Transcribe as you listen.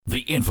The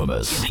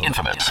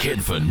infamous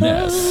Kid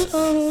Finesse.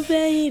 Oh,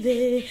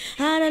 baby,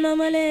 I don't know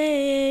my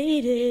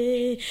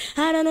lady.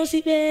 I don't know,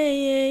 see,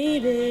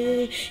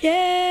 baby.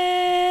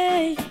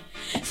 Yeah.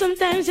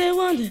 Sometimes I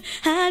wonder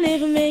I'll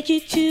never make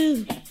it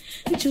to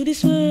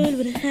this world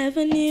without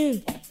having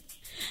you.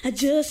 I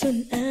just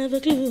don't have a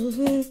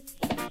clue.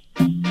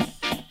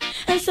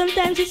 And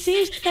sometimes it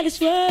seems that this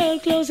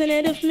world closing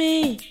ahead of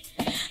me,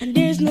 and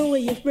there's no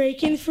way of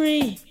breaking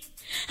free.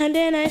 And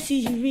then I see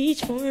you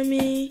reach for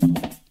me.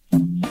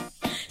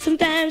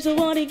 Sometimes I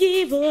wanna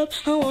give up,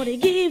 I wanna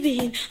give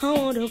in, I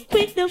wanna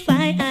quit the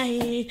fight.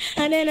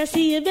 And then I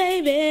see you,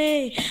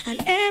 baby,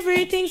 and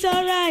everything's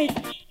alright.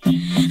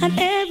 And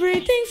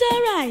everything's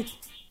alright.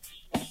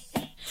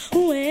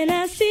 When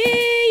I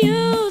see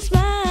you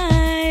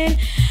smile,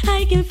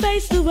 I can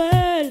face the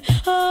world.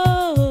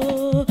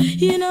 Oh,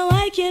 you know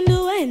I can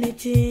do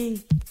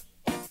anything.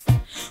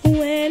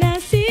 When I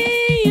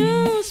see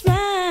you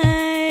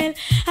smile,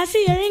 I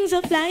see your rings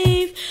of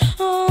life.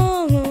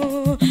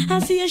 Oh, I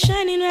see you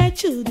shining right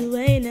through the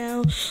way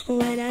now.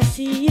 When I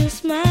see you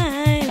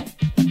smile,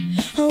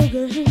 oh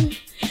girl,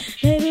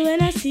 baby,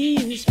 when I see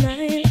you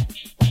smile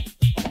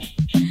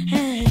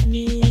at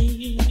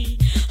me,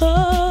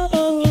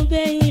 oh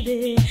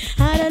baby,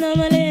 I don't know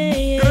my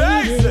lady,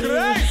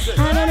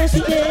 I don't know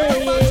see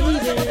baby,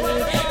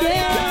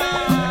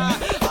 yeah.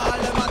 All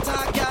them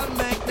attack can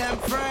make them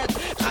fret.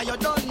 Now you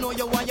don't know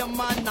you want your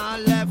man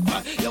on left.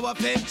 You a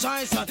pimp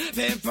choice,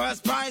 pimp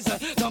first prize.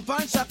 Don't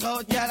punch a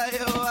out, girl,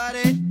 you are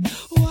it.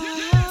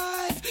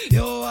 Wife,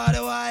 you are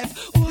the wife.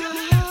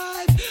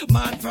 Wife,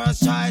 man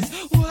first choice.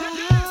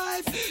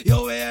 Wife,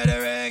 you wear the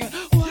ring.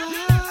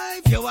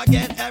 Wife, you a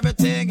get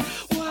everything.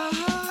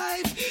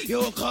 Wife,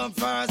 you come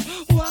first.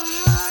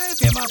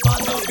 Wife, you my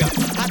part of you.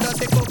 I just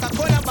the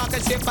Coca-Cola back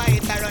and shape I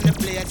hit her on the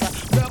place.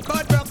 Broke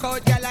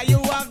out, girl,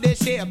 you have the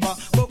shape.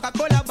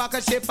 Coca-Cola back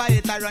and shape I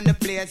hit her on the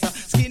place.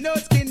 Skin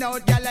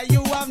out, girl,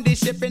 you have the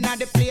shipping at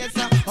the place.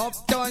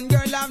 Uptown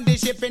girl, I'm the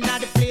shipping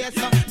at the place.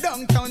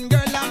 Downtown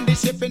girl, I'm the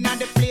shipping at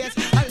the place.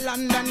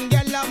 London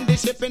girl, I'm the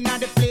shipping at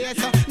the place.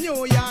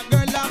 New York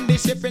girl, I'm the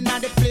shipping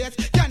at the place.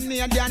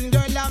 Canadian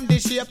girl, I'm the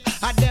shape.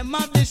 I them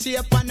have the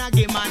shape and I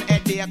give man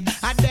headache.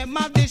 I them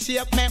have the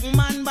shape, make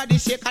man body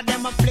shake. I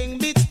them a fling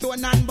big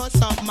stone and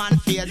bust up man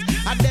face.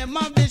 I them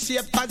have the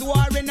shape, cause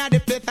war in at the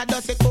place. I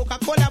just say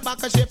Coca-Cola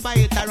back a shape, I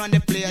hit her on the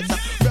place.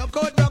 Broke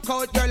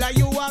out, girl,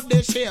 you have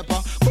the shape.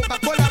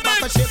 Coca-Cola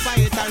back a shape, I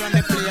hit her on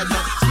the place.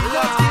 Skin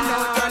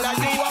out, girl,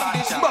 you have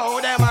the shape. Bow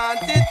them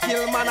hunted,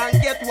 kill man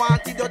and get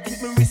wanted. You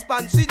think me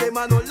respond to them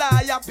and no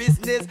lie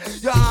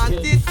business. You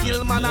hunted,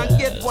 kill man and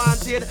get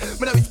wanted.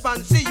 Me no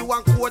respond to you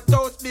and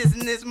courthouse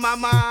business,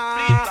 mama.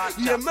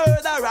 You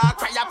murderer,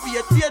 cry up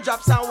your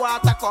teardrops and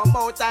water come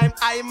out time,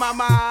 I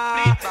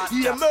mama.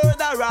 You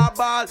murderer,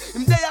 ball.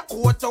 Him there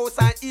courthouse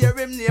and hear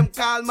him name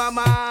call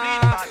mama.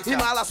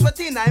 Him all a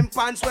sweaty 9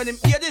 pants when him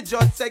hear the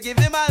judge say give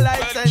him a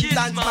life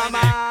sentence,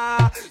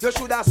 mama. You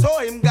shoulda saw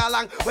him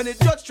galang when the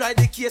judge tried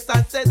the case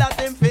and said that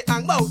him fi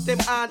hang bout him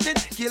haunted,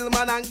 kill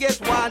man and get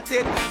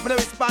wanted. Me no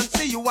respond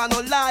to you and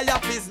no liar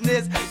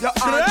business. You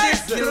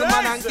haunted, kill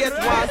man and get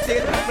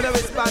wanted. Me no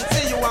respond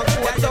to you and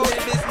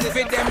courthouse business.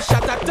 Fi them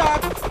shot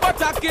attack,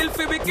 but a kill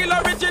fi we kill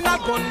original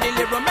gun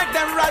deliver. Make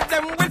them write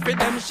them will fi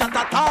them shot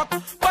attack,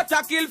 but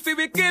a kill fi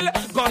we kill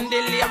gun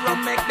deliver.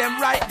 Make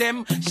them write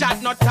them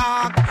shot not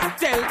talk.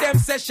 Tell them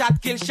say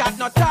shot kill, shot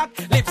not talk.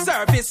 Lip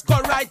service go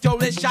right you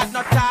will shot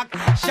not talk.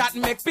 Shot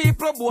make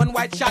people bone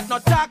white, shot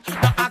not talk.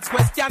 No ask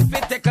question fi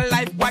take a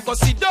life, why go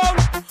sit down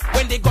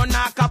when they go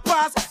knock a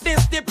pass.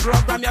 This the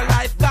program your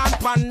life gone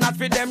pan, not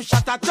fi them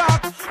shot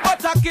attack,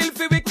 but a kill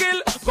fi we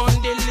kill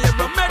gun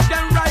deliver. Make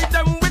them write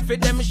them with fi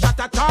them shot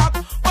attack,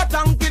 but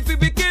a kill fi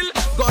we kill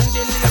gun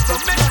deliver.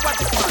 Make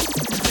what it's fun.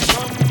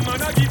 Come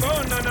man a give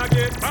on and a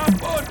get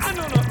backbone. I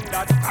know nothing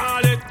that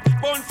call it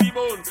bone fi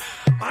bone.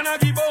 Man a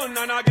give on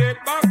and a get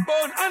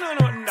backbone. I know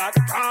nothing that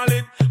call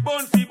it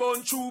bone fi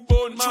bone, true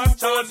bone. Man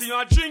Charles you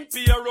a drink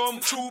beer rum,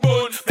 true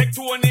bone. Make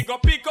Tony go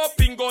pick up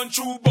in gun,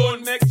 true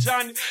bone. Make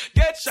John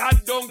get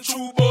shot down,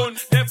 true bone.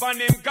 Never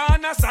name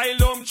gone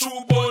asylum,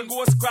 true bone.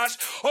 Ghost crash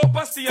up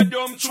a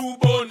stadium, true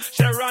bone.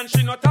 Sharon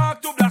she no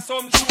talk to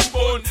blossom, true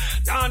bone.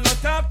 Dan no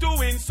talk to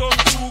win some,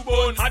 true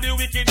bone. How the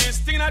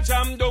wickedest thing a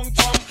jam down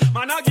tom.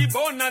 Man a give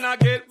bone and a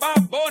get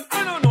backbone.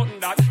 I know nothing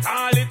that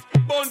call it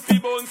bone fi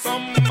bone.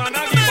 Some man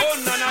a give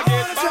bone and a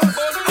get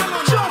backbone. I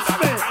know nothing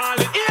that call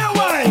it.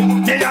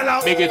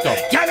 Big it up.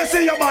 Can you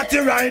see your body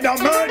ride a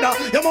murder?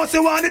 You must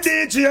want the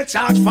DJ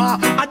charge for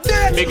a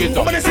death. Big it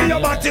up. When you see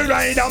your body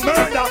ride a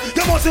murder,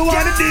 you must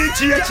want the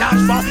DJ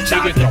charge for.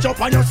 Shot it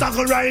up on your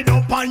saddle, ride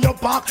up on your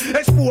back,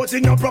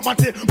 exposing your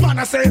property. Man,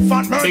 I say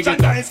fat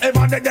merchandise.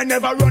 Ever they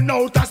never run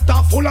out of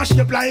stuff full of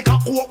shape like a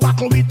oak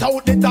buckle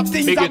without the top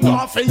things that go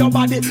off for your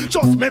body.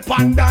 Just me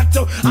pan that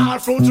all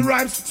fruit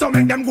rhymes. So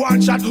make them go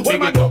and shot. What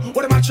am I do?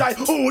 What am I try?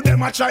 Who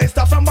them I try?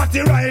 Stuff from body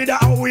rider.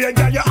 How we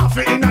get you off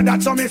it in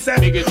that? So me say,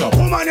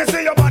 woman, you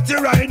say your body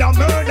ride a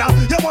murder.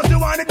 You must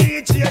want the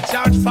DJ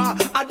charge for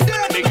a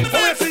death. When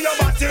you see your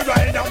body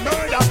ride a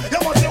murder, you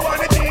must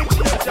want the DJ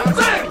charge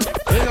for.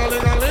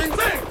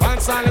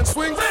 silent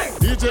swing.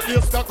 DJ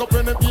Dave stack up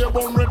in the beer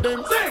bum redeem.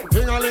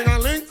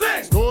 Ding-a-ling-a-ling,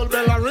 skull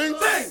bell a ring.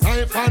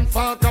 Knife and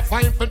fork a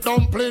fine for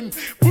dumpling.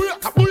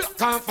 Booyaka,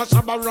 booyaka for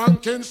Shabba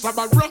ranking.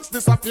 Shabba ranks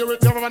disappear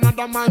with you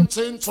another man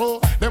change. So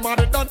them are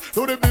the done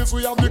to the biz,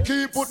 we have the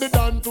key. Put the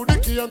down to the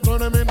key and turn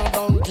them in a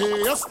donkey.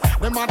 Yes,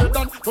 them are the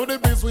done to the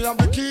biz, we have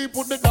the key.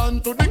 Put the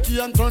down to the key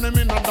and turn them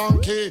in a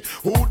donkey.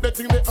 Who they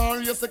think they are?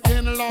 Yes, they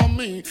can't allow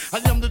me. I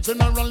am the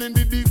general in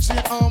the DJ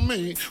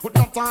army. With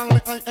not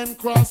only I am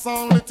cross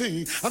only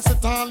T. And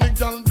sit all the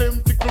gal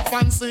them tickle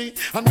fancy.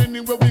 And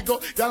anywhere we go,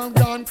 gal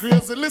gone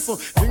crazy. Listen,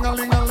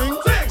 ding-a-ling-a-ling,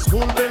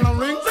 school bell a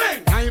ring.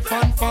 Knife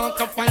and fork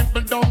a fine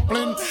for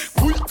dumpling.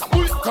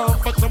 Come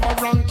for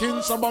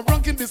Shabba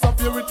ranking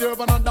disappear with you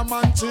another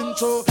man chin.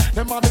 So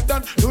them are the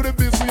done to the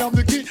biz, we have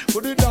the key.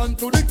 Put it down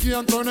to the key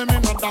and turn them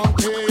in a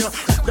donkey.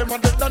 Them are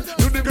the done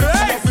to the biz,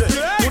 we have the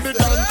key. Put it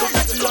down to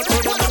the key and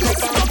turn them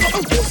in a donkey.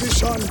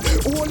 Position,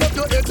 hold up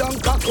your head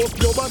and cock up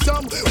your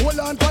bottom. Hold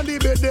on to the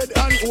bed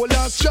and hold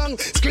on strong.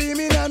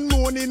 Screaming and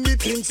moaning, me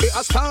think say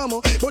a storm.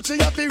 But she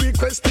have to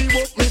request to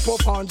walk me for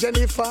on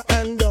Jennifer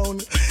and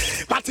down.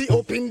 Party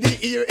up in the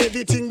ear,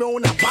 everything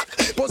round a back.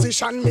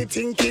 Position me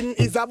thinking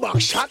is a back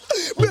shot.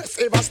 Breast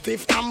ever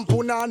stiff and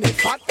punani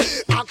fat.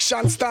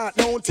 Action start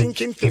now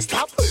thinking to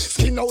stop.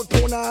 Skin out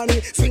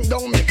punani, sink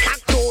down me cock.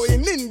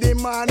 Going in the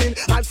morning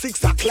at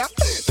 6 o'clock.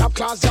 Top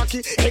class jockey,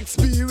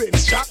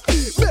 experience shock.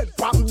 Bed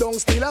pop down,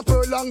 still a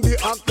prolong the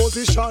act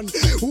position.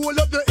 Hold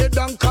up the head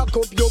and cock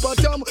up your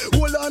bottom.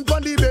 Hold on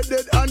for the bed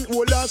and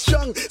hold on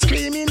strong.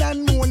 Screaming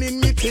and moaning,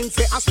 me think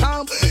say a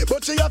storm.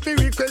 But she have to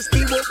request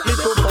the work me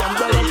to come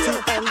directly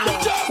and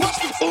down.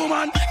 Watch this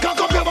woman, cock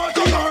up your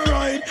body,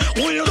 alright.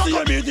 When you see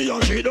a beauty,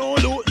 she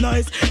don't look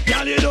nice.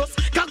 Girl, you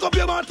just cock up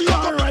your body,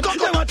 alright.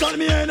 Never tell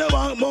me I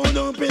never more,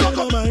 don't pay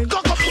no mind.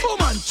 Cock up,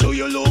 woman, so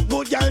you look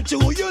good, girl,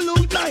 too, you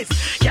look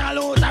nice. Girl,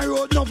 out the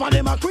road, none of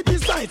them a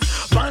criticize.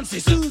 Fancy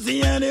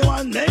Susie,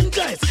 anyone them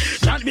choice.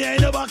 Shot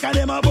behind the back of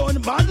them a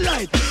bun bad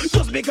light.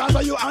 Just because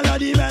of you, all of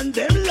them and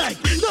them like.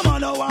 No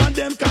man no want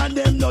them, can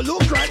them no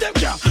look right. Them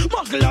care,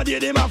 muckle of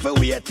them have to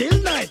wait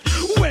till night.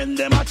 When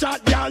them a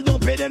chat, girl,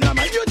 don't pay them no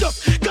mind. You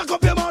just cock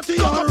up your body,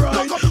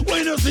 alright.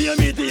 When you see a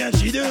meeting and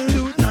she don't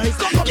look nice.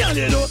 Girl,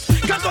 you know,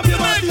 cock up your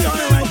body,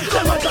 alright.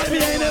 Never chat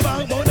behind the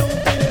back, but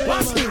don't pay them.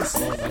 Watch this.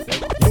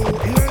 You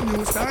hear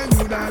new style,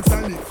 new dance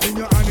and lift. In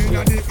your hand in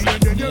the ear,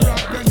 then you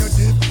rock, then you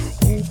dip.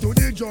 Move to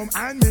the drum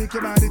and make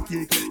your body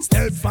kick.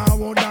 Step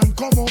forward and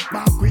come up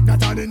back quick.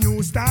 That's all the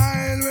new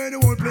style where the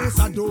whole place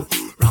I do.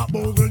 Rap,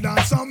 bogle,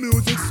 dance, some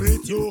music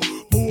sweet you.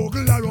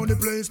 Bogle around the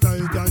place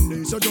night and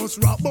day. So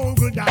just rap,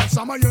 bogle, dance,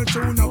 some of your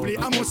tune a play.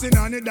 I must sing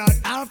on it that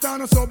after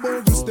no so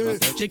bogle stay.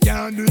 She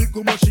can't do it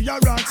good but she a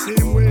rock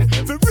same way.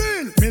 For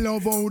real, me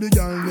love how the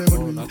girl never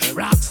do it.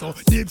 Rock so,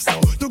 deep so,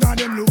 to God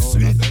them look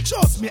sweet.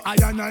 Trust me, I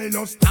and I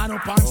love stand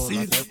up and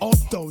sit.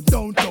 Uptown,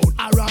 downtown,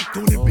 I rock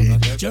to the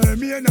beat.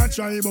 Jeremy and I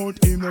try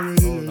about him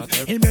already.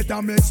 He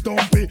better make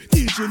stumpy,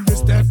 teach him the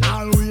step.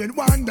 All we in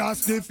wonder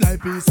stiff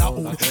like piece of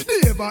wood.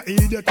 Never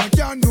idiot and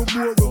can do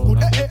more good.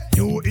 Hey, hey.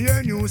 You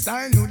hear new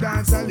style, new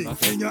dance a lick.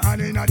 In your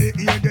hand in the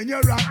ear, then you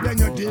rock, then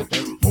you dip.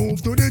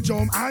 Move to the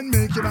drum and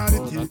make your body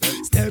tip.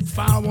 Step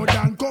forward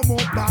and come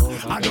up back.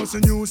 I just a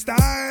new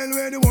style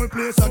where the whole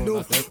place I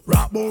do.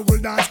 Rap, bogle,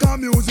 dance,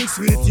 come music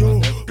sweet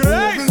you.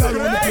 Bogle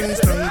around the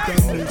place night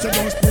and day. So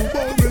just move,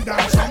 bogle,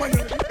 dance, come on.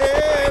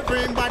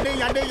 Everybody,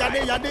 yaddy,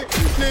 yaddy, yaddy.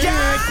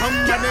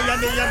 Somebody,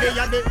 yaddy, yaddy,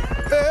 yaddy.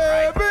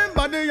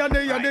 Everybody,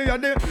 yaddy, yaddy,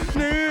 yaddy.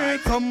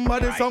 Need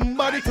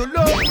somebody to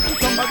love,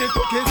 somebody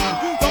to kiss,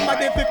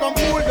 somebody to come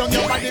pull down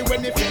your body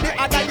when you feel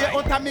the other day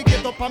out of me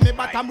get up on me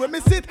bottom where me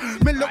sit.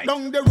 Me look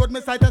down the road,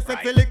 me sight a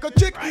sexy little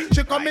chick.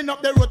 She coming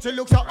up the road, she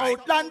looks so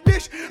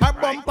outlandish. Her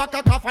bum pack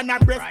a cough and her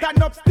breast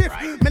stand up stiff.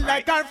 Me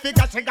like her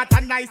figure, she got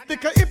a nice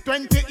tickle hip.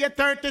 28,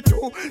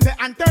 32,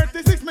 and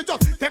 36. Me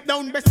just step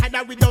down beside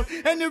her without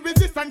any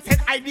resistance.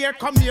 Said I dare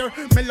come here.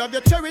 Me love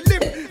your cherry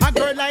lip. A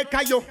girl like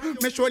you,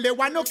 me surely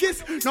want no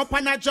kiss. No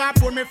pan a job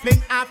for me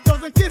fling half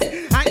dozen kiss.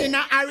 And in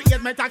a hurry,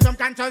 me talk some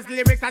conscious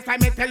lyrics. That's why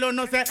me tell you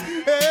no say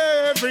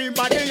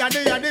everybody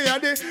yaddy yaddy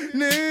yaddy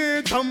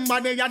need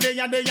somebody yaddy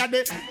yaddy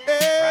yaddy.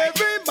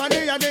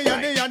 Everybody yaddy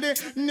yaddy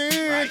yaddy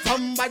need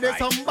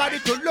somebody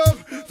to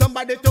love,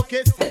 somebody to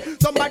kiss,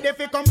 somebody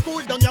if come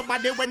cool down your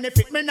body when they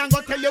fit. Me not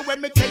gonna tell you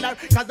when me tell her,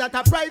 cause that's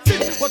a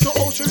private. But to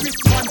how she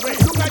respond,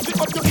 look like she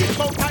up to hit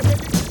about already.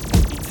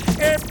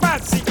 Hey,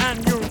 Patsy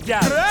and you, girl.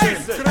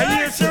 I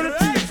hear she the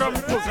teeth from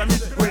close and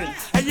Miss Gwen.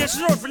 I hear she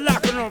don't feel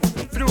like enough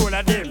for all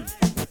of them.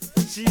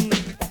 See,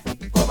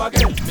 come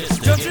again.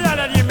 Just the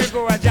other day me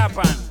go to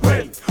Japan.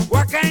 When?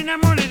 What kind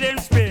of money them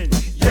spend?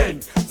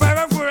 Yen.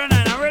 5 or 4 and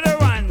 9, where they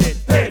want it?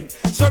 10.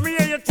 So me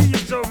hear your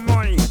teeth some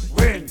money.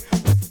 When?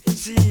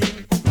 See,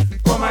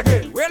 come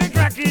again. Where the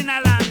crack in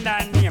a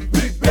London name?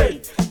 Big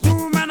Ben.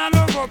 2 men a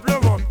love up,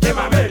 them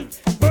a men.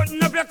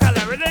 Button up your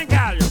collar, where they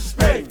call you?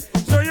 Spain.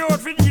 So you out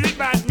for deal with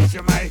badness,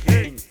 you my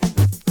king.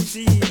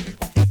 See,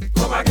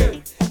 come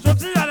again. So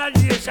the other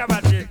day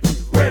Shabba take me.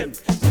 When?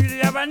 See they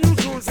have a new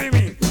soul for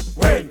me.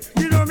 When?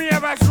 You know me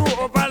have a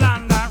show up a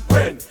London.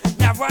 When?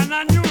 You have one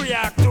in New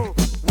York too.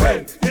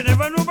 When?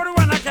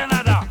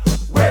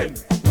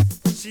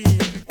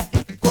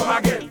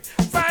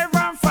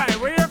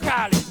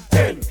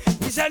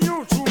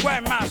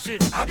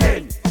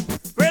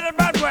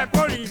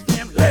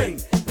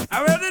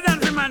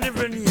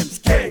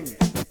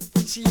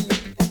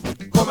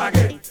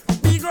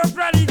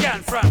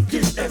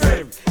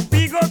 them.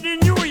 Big up the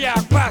New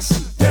York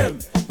posse, them.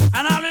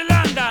 And all the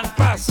London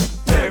posse,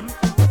 them.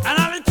 And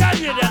all the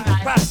Canadian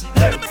posse,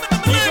 them.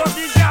 Big up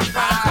the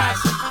Japan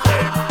posse,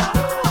 them.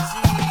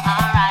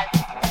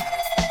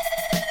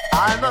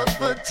 I'm not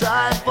the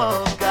type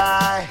of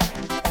guy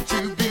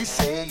to be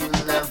saying you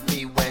love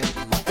me when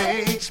you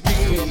hate me.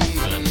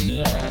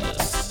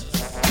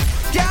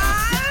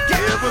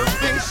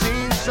 Everything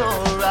seems so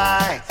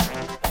right.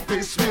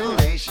 This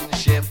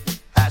relationship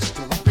has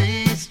to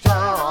be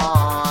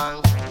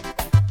strong.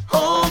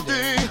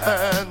 Holding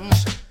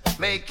hands,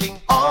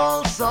 making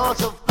all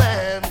sorts of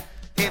plans.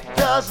 It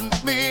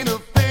doesn't mean a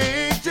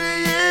thing to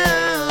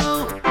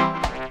you.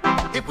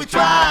 If we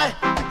try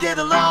to get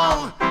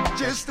along,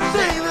 just to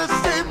sing the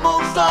same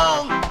old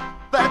song,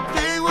 that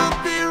day will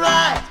be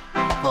right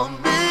for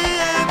me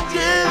and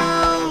you.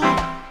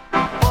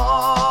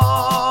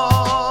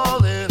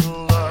 Fall in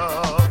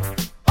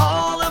love.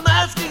 All I'm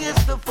asking is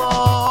to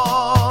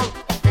fall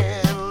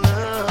in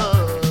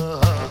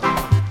love.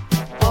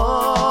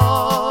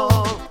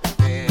 Fall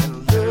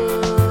in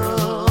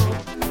love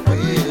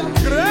with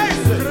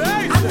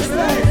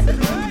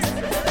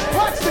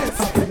Watch this.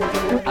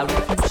 I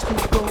refuse to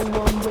go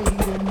on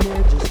waiting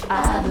there just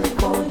idle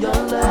for your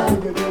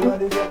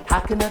love. How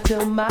can I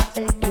tell my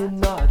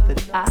aching heart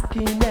that I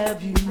can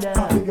have you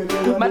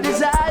now? My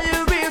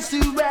desire is to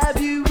have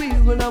you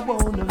real, and I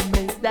wanna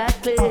make that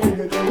clear.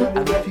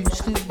 I refuse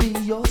to be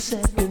your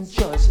second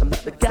choice. I'm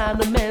not the kind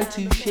of man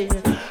to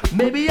share.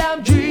 Maybe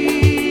I'm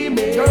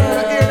dreaming,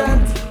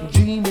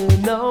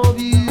 dreaming of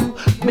you.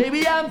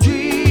 Maybe I'm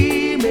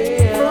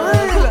dreaming,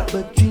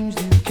 but dreams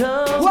do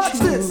come Watch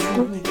true. this.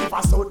 If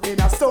I saw in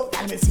a soak,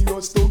 and me see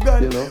you so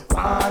good. You know.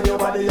 Why your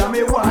body and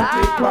me want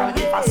it, man.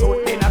 If I saw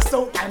in a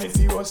soak, and me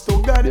see you so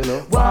good. You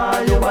know.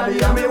 Why your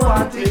body and me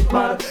want it,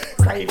 man.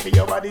 Cry for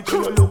your body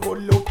till you look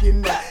good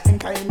looking. And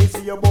kind me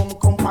see your bum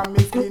come from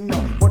me skin.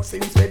 But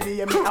since the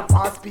day me a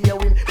pass be a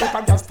win. If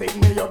I just take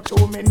me up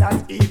to me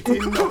not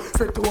eating.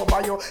 Straight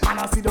over you and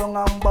I sit down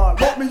and ball.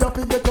 But me up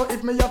to get you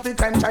if me up to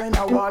time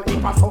China wall.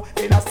 If I saw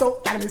in a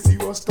soak, and me see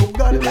you so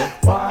good.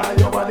 Why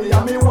your body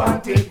and me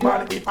want it,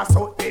 man. If I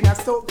saw in a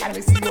soak, and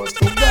me see you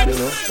so good.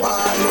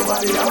 Why your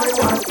body and me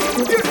want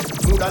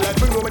it. Mood I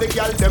like me know the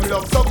girl them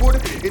love so good.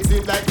 It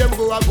seems like them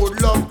go a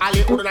good love.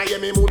 Ali would I hear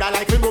me mood I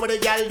like me know the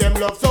girl them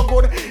love so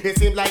good. It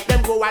seems like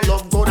them go a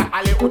love good.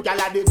 Ali would gyal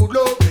a the good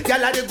love.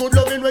 Gyal a the good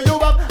loving where you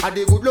up. A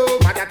the good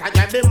love. And that I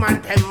drive them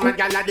man them. And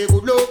gyal a the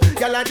good love.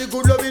 Gyal a the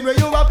good loving where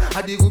you up.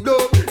 A the good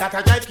love. That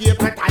I drive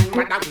Cape and time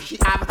man a wish she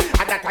have.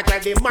 And that I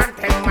drive the man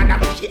them man a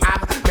wish she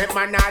have. Make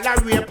man all a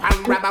rape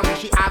and rob a wish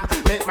she have.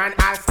 Make man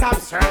all stab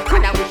serve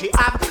and a wish she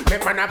have.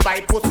 Make man a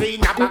buy pussy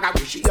in a bag a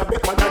wish she have.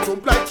 Make man a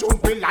jump like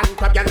jumping land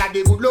crab. Gyal a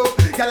the good love.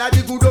 Gyal a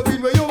the good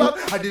loving where you up.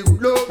 A the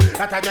good love.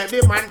 That I drive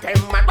the man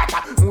them man. But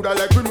mood I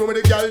like me know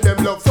the girl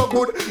them love so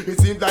good. It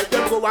seems like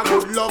them go a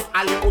good love.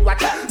 Ali good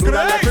watch. Mood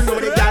I like me know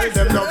the girl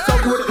them love so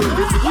good. It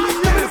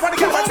seems like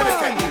them watch them.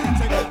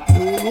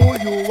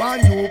 You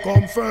and you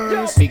come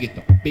first. Big it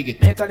up, big it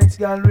up, Mechanics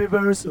girl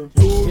reverse. You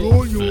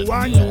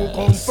and you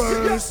come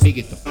first. big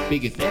it up,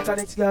 big it up.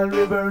 Mechanics girl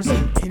reverse.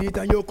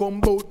 Anytime you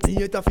come bout me,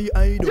 it a fi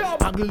hide.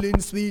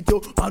 Haggling sweet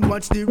and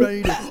watch the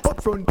ride.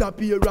 Up front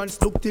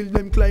appearance, look till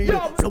them glide.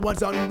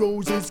 Flowers and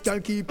roses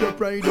can keep your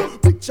pride.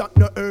 Big chat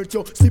no hurt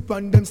you, slip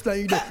on them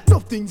slide.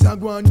 Nothing's a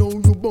go on now,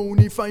 you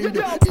bonified.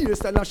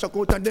 Hairstyle a shock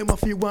out and them a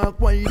fi walk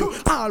wide.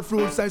 All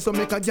fruit size so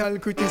make a girl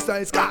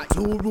criticize. Cause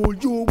you rule,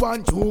 you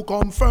want you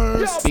come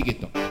first. Big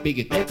it up, big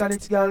it up,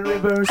 Mechanics girl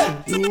reverse.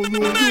 You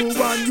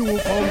and you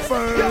come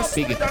first.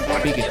 big it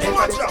up, big it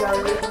up.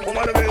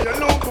 Woman, the way you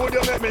look good,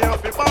 you make me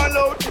have to ball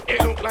out.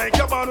 It look like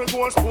your man with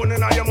one spoon in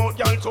your mouth,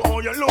 girl. So how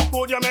you look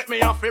good, you make me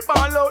have to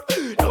ball out.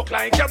 Look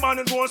like your man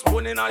with one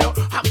spoon in your.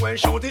 I go and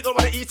shout it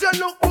over the east. You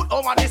look good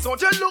over the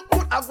south. You look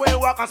good. I go and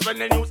walk and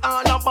spend the news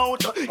all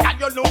about. Yeah,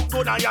 you look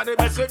good and you're the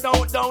best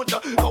without doubt.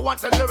 Go and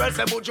tell the rest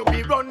about you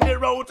be run the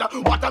route.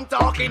 What I'm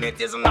talking,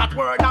 it is not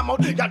word of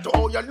mouth. Girl, to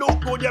how you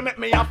look good, you make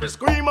me have to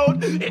scream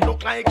out. It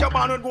look like your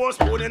man with one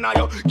spoon in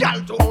your.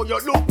 Girl, to how you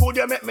look good,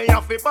 you make me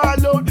have to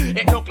ball out.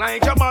 It look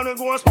like your man with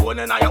one spoon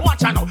in your.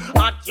 Watch out now,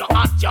 hot you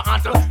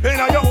hot. In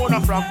your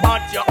own from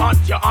hot you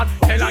hot.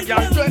 Tell a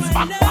girl dress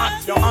back,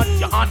 hot you hot. In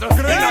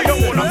your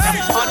own from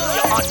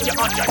hot you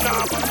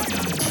hot.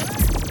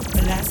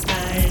 Last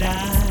night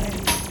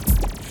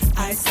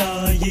I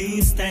saw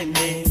you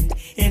standing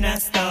and I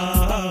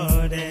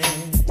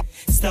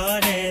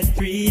started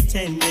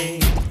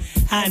pretending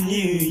I knew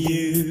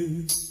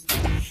you.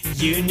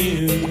 You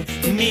knew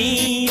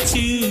me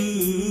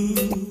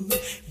too,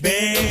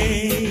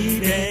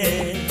 baby.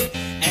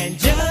 And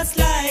just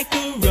like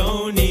a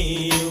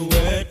Roni, you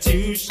were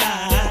too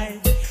shy.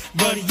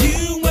 But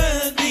you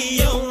were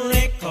the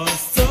only cause,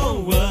 so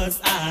was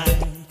I.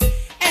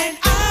 And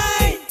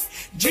I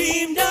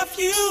dreamed of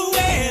you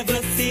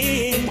ever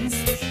since.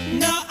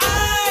 Now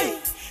I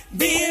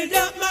build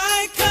up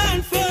my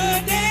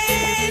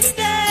confidence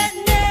that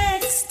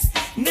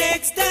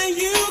next time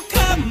you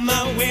come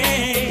my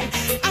way,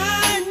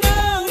 I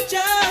know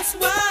just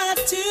what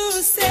to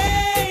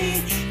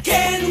say.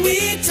 Can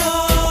we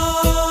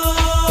talk?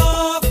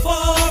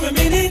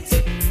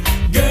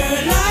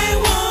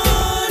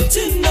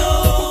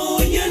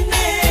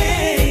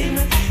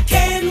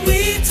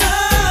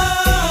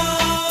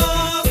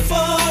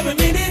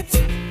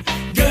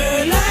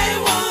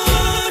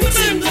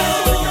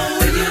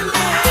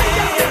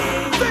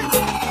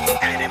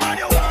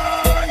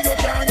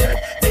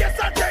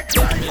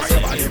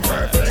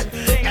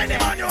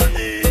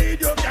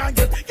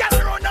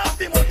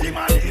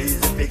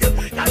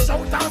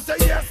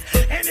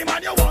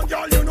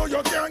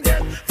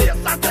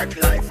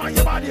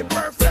 be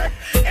perfect.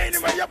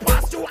 Anywhere you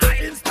pass to an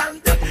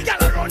instant,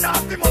 girl run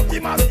off him up,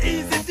 him as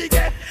easy to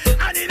get.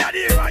 And in a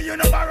era, you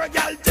know borrow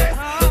girl test.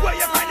 Where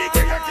you find the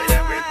girl, you kill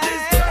him with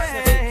this girl.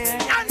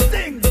 And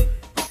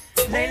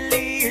sing.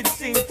 Lately it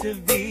seems to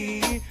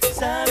be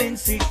some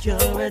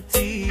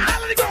insecurity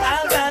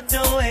about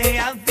the way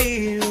I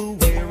feel,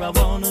 where I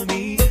wanna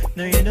be.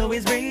 No, you know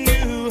it's bring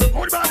you.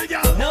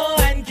 No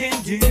one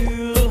can do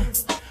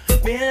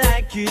me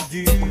like you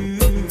do.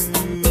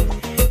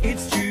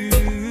 It's true.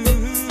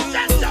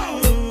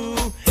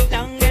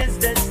 Long as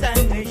the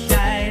sun is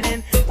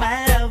shining,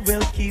 my love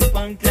will keep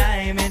on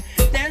climbing.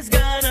 There's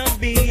gonna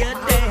be a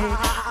day,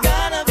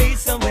 gonna be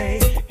some way,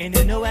 and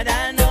you know what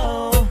I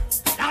know.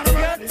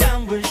 Your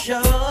time will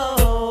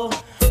show,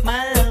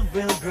 my love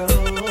will grow.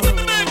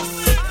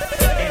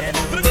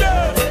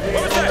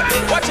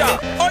 Watch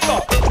out, hold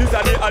up. This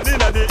are the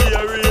Adina the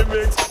ear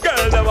remix.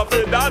 Girls never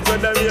fit dance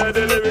when them hear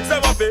the lyrics.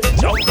 Never fit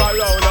jump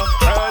around,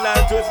 turn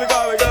and twist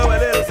because we go a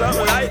little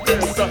something like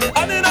this.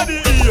 Adina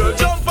the ear,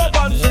 jump up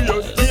and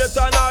feel. Yes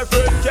and our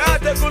friend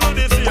can't take on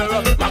this year.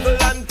 Muggle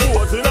and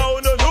pose, you know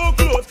no new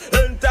clothes.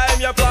 In time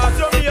you pass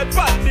your mate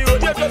past the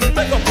road. You just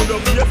make up with the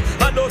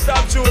face and don't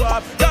stop show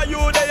off. Cause you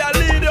they a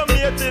lead your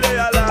mate till they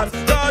a last.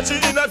 Cause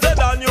she in a Z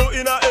and you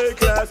in a A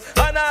class.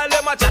 And all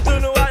them a chat to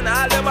no and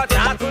all them a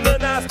talk to no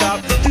not stop.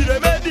 Give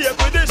them a date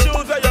with the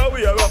shoes that you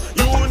wear.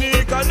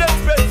 Unique and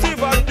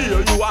expensive and dear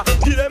you are.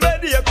 Give them a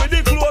date with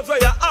the clothes where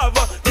you have.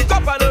 Pick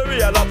up and a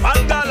real up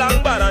and a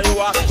long banner you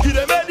are. Give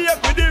them a date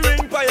with the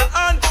ring for your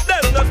hand.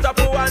 Them not stop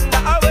to wonder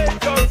how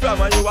it come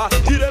from and you are.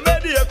 Give them a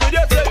date with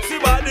your sexy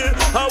body.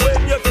 And when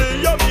you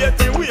see your mate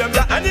you wave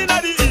your hand in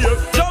the ear.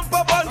 Jump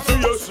up and see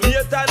you.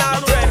 Mate and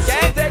our friend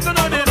can't take on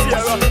this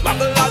year.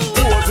 Muggle and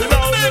pose you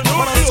know the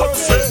new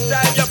clothes. In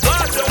time you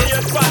pass your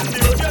mate past the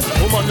road.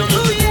 Woman you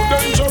look too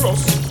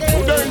dangerous.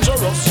 Too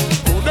dangerous.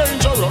 Too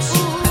dangerous.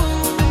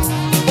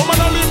 Woman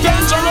I live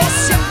dangerous.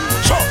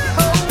 Sure.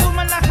 Oh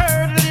woman, I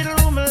heard a little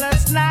rumor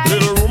last night.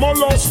 Little rumor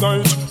last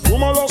night.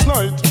 Rumor last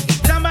night.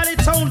 Somebody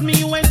told me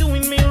you ain't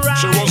doing me right.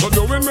 She wasn't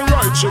doing me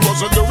right. She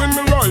wasn't doing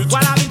me right.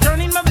 While I've been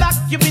turning my back,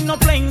 you've been no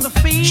playing the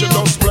field. She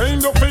just playing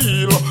the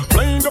field.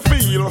 Playing the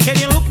field. Can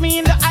you look me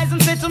in the eyes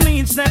and say to me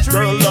it's not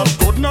Girl, real? that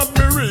could not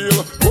be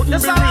real. Couldn't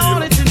That's be all I real.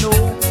 wanted to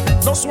know.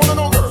 Just wanna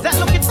know, girl. That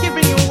look it's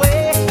giving you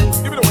away.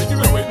 Give it away, give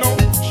it away, no.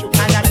 Shoot.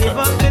 And I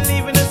never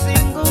believe in a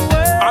single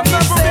word. I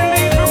never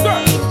believe in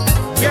that.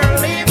 You're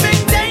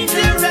living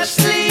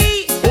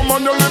dangerously.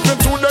 Woman, you're living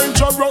too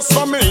dangerous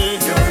for me.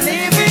 You're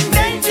living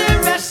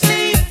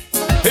dangerously.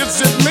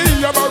 Is it me,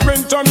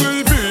 Aberrant and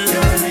Levy?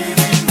 You're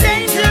living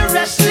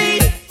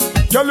dangerously.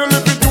 Girl, you're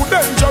living too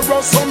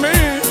dangerous for me.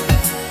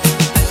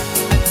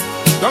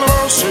 Don't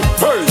mercy,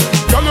 hey.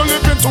 Girl, you're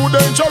living too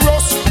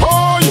dangerous.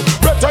 Oh,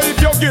 better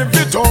if you give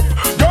it up,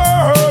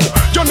 girl.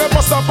 You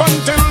never stop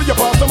until you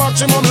pass the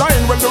maximum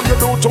line. When do you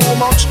do too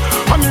much?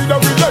 I need a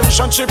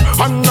relationship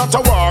and not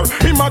a war.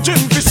 Imagine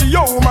this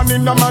woman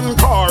in a man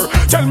car.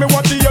 Tell me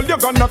what the hell you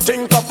gonna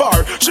think of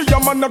her. She a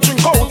man a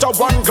drink out of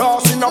one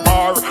glass in a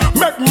bar.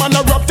 Make man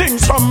a rub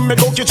things from me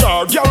cookie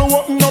jar. Girl,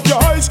 open up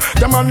your eyes,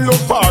 the man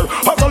look far.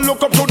 As I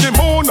look up to the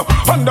moon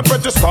and the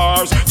pretty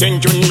stars,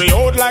 thinking me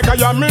out like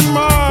I am in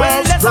Mars.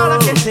 Well, that's all I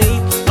can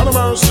take. No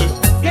mercy.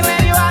 Can't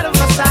let you out of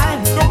my sight.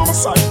 Out of my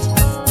sight.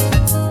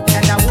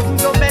 And I wouldn't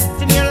go bet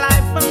in your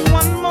life for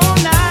one more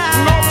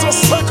night. Not a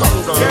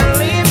second, girl. You're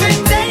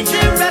living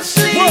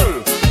dangerously.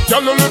 Well,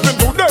 you're living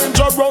too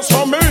dangerous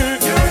for me.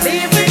 You're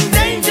living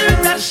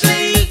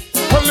dangerously.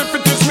 Well, if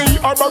it is me,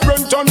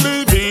 Aberrant and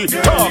Levy,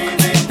 talk. You're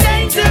living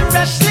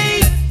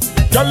dangerously.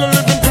 You're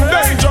living too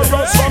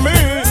dangerous for me.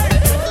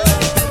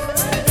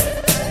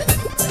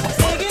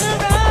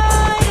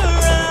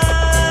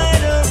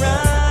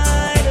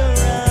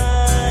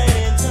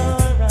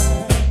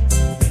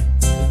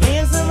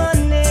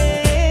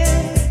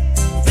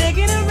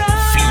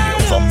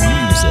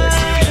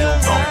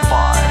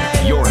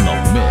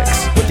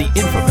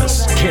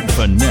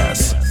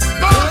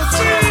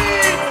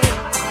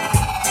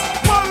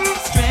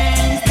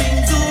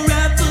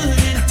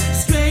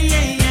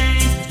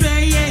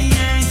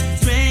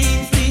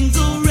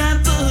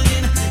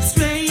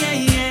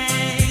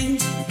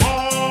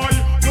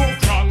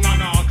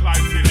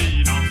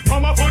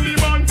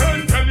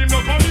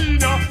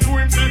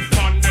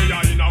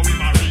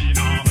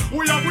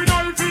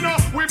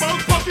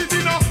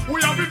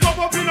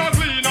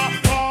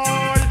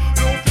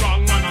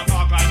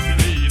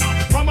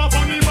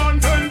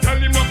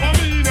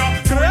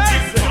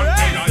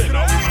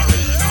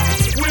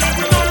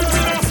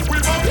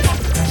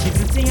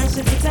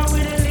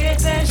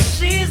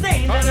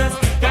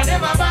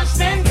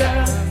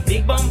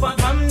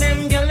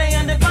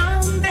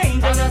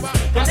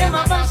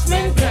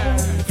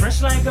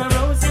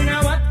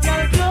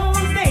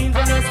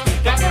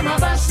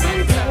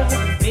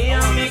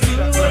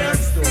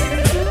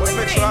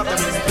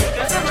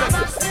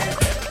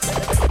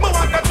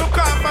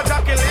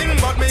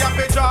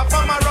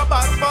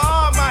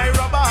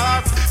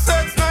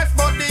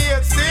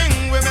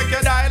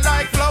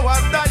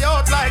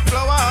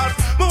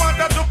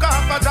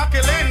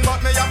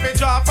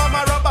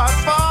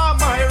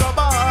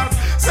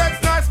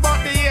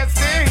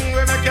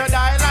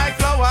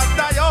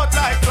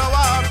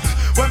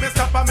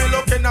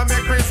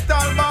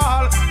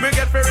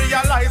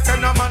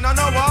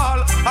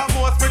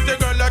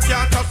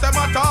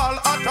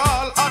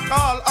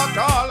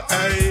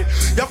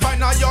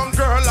 a young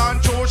girl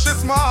and true she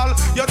small.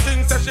 You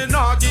think that she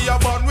not give you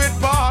bun with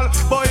Paul,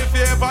 but if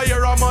you ever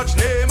hear how much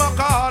name I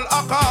call,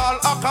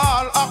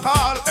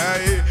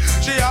 hey.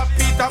 She have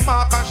Peter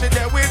Mark and she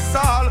there with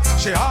Saul.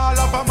 She all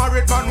up a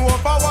married man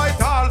over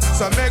Whitehall.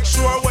 So make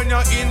sure when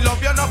you're in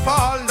love you no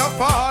fall,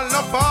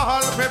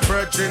 me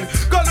virgin.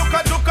 Go look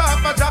at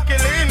for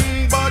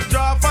Jacqueline, but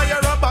draw fire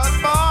robbers.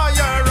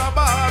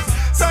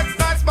 Sex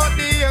nice but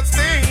the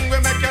thing we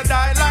make you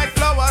die like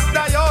flowers,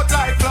 die out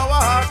like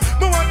flowers.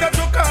 Me want to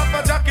look out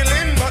for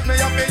Jacqueline, but me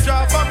have to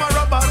draw for my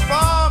robbers,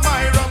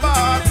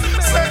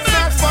 Sex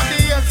nice but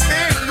the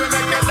thing we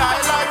make you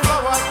die like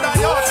flowers,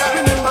 die out like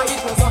remember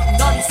it was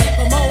under the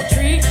sycamore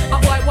tree. A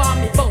boy want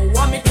me bow,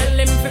 want me tell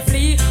him to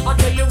flee. I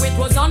tell you it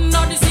was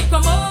under the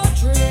sycamore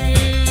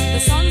tree. The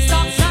sun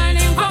stopped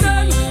shining from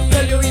me.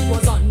 Tell you it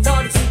was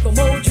under the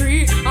sycamore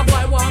tree. A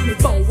boy want me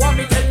bow, want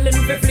me tell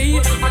him to flee.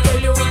 I tell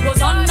you it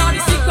was under the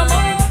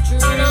sycamore tree.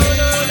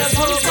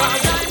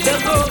 The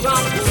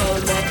program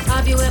told me.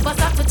 Have you ever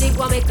stopped to think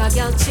what make a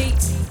girl cheat?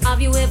 Have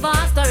you ever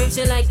asked her if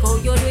she like how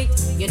you do it?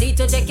 You need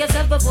to check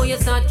yourself before you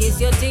start kiss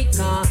your teeth.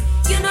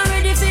 You're not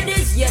ready for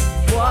this yet,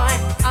 boy.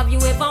 Have you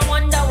ever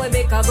wondered what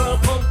make a girl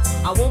come?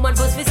 A woman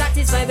must be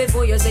satisfied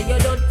before you say you're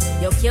done.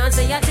 You can't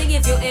say a thing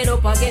if you end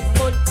up a get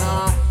fun.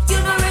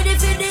 You're not ready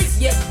for this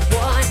yet,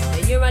 boy.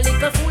 And you're a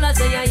little fool and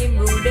say I am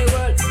rule the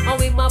world. And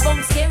with my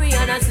bum scary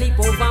and I sleep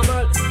over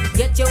Merle.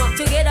 Get your act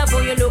together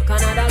before you look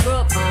another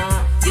girl.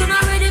 You're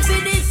not ready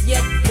for this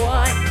yet,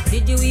 boy.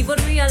 Did you even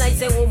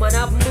realize a woman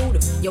have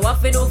mood? You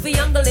have to know for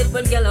younger it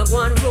when girl are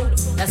going rude.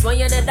 That's why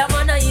you need that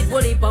man to eat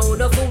bully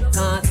pound of food.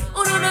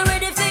 Oh no, not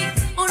ready for it.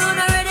 Oh no,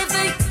 not ready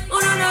for it. Oh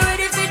no, not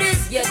ready for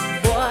this yet,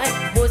 boy.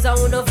 Boys are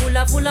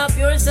full of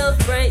pure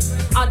self-praise.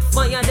 Hot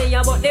fire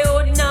there, but they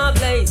hold now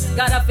blaze.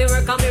 Gotta feel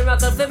work a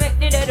miracle to make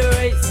the dead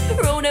race.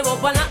 Round them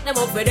up and lock them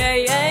up for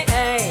day, hey,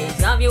 hey.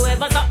 Have you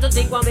ever stopped to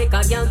think what make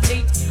a girl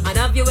cheat? And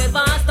have you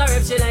ever asked her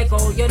if she like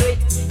how you do it?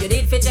 You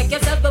need to check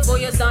yourself before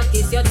you start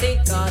kiss your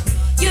teeth, cause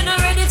you're not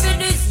ready for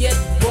this yet,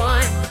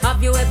 boy.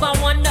 Have you ever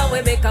wondered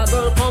where make a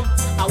girl come?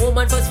 A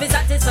woman must be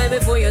satisfied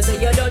before you say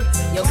you're done.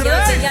 You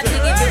can't say your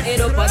thing if you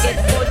end up and get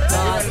put,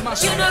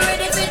 cause you're not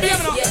ready for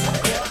this yet.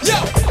 Yo,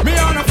 me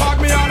on a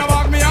fog, me on a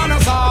walk, me on a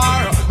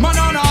star. Man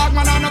on a hog,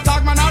 man on a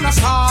tag, man on a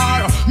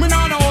star. Me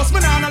on a house, me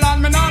on a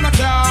land, me on a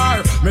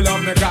car. Me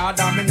love me God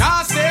and me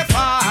not stay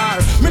far.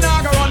 Me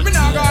not go run, me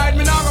not go hide,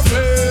 me not go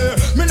play.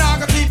 Me not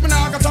go thief, me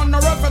not go turn no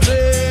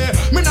refugee.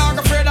 Me not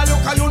go afraid of you,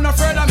 cause you not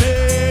afraid of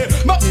me.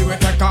 But me will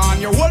take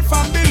on your whole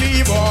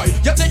family, boy.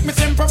 You take me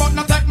simple, but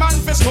not take man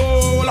for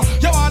school.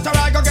 You want to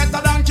ride, go get a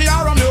donkey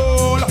or a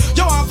mule.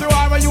 You want to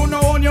ride where you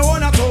know on your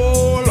own at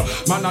all.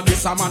 Man a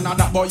this, a man a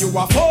that, boy you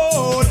a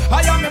fool.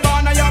 I am me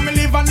born, I am me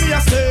live and me a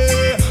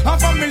stay. And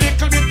from me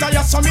little bit I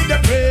just saw me the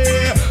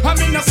pray. I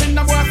me no sin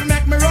the boy to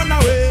make me run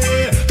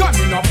away. Cause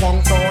me no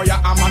punk boy,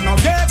 yeah, I'm a no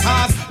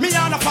gators. Me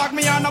on a fag,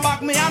 me on a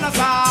back, me on a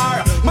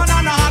star. Man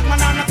on a hog,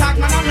 man on a tag,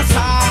 man on a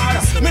star.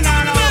 Me on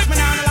a house, me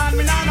on a land,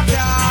 me on a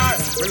car.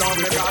 We love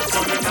me God, so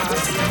me not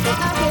see.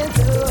 I will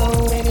do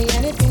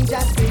anything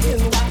just for you.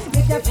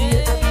 Make you feel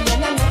happy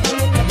and I'm not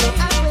gonna let you.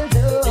 I will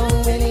do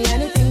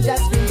anything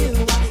just for you.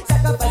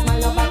 Sacrifice my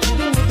love, I can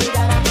do it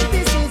that.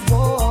 This is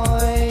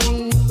boy.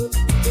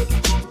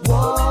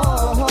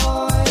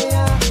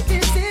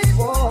 This is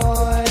boy.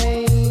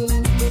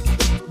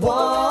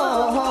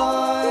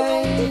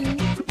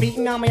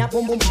 Beating on my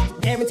boom boom.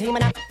 Guarantee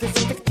man, I can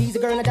see the tease a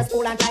girl and just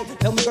hold on tight.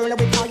 Love me girl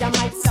with all your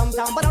might.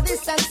 Sometime, but all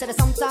this and say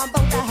sometime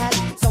about that.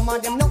 Some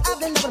of them know I've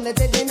been loving the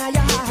dead in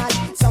your heart.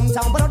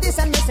 Sometime, but all this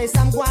and me say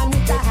some go on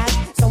with that.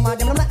 Some of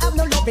them don't have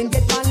no loving,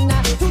 get one.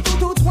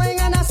 Two, twang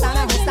and a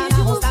sana,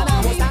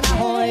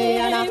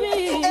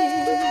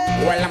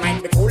 well, I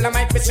might be cool, I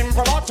might be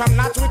simple, but I'm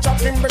not rich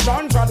up in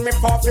Bridon. Judge me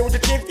for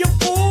fugitive, you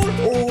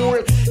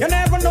fool. You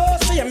never know,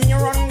 see me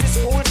run the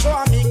school,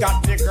 so me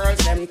got the girls,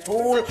 them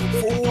fool.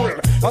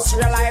 Just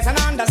realize and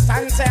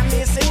understand, say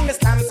me sing the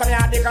stand, so me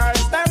had the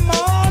girls, them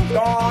all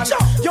gone.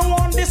 You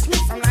want this me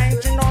from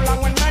 19 no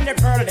long when man the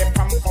girl, they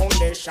from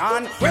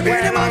foundation. Well,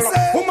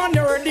 woman,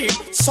 you're ready.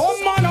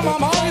 Some man of a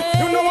man,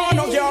 you know I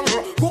no girl.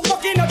 Go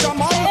back in the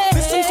Jamal,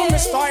 listen to me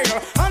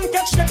style, and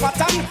catch the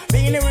pattern,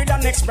 dealing with the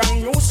next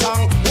brand new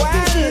song.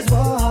 Well, this is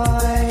boy.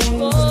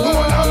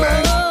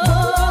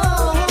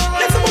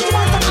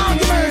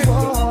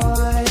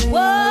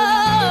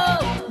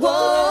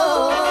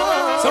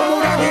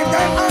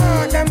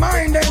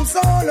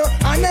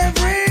 And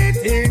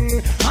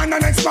everything, and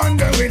an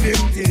expander with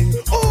him thing.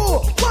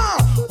 Oh, wow,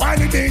 while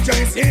the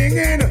DJ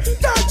singing,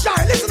 that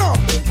child, listen up.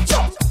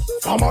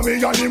 Come on, me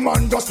and the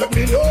man, just let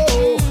me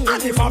know.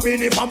 And if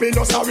I be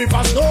no sorry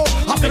for snow.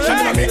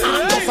 Affection in me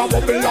hand, just a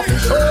bubble of the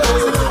show.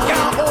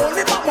 Can't hold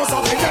it back, must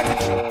have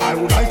it. I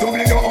would like to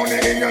be the only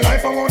in your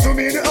life. I want to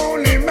be the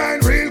only man,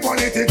 real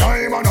quality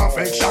time and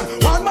affection.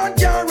 One man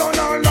can run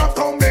all that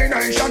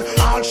combination.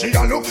 All she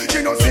a look,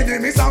 she no see the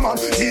miss a man.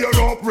 Tear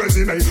up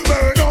resume,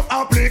 burn up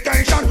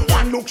application.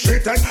 One look she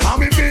take, and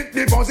me fit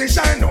the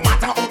position. No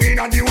matter how in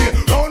and the way,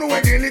 run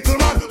away the little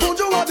man. Would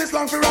you want this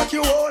long for rock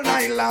you all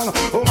night long?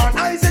 Oh man,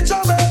 I say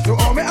trouble, to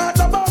all me heart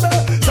a bubble.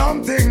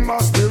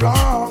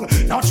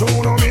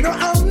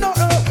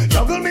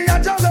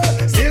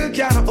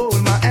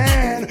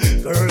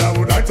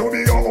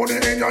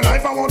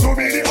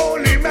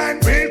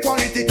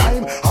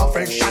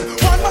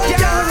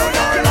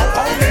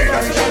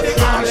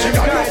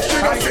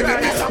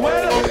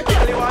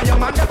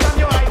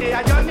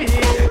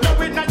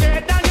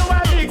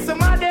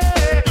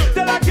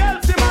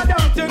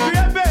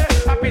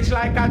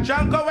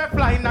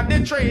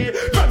 tree.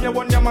 From your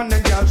one, your man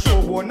and girl show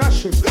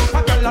ownership.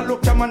 A girl a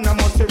look your man a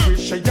must say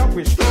wish she a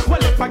wish.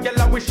 Well if a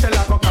girl a wish she'll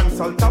a go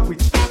consult a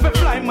witch. Me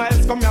fly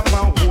miles come here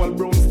from whole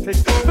broomstick.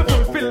 Me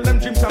fulfill them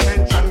dreams and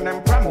mention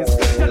them promise.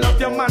 You love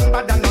your man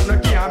but I know no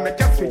can't make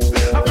you switch.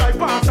 A fly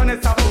past and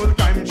it's a full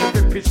time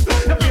trippy pitch.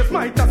 The face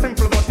might a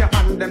simple but your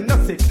hand them no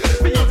sick.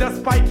 We use a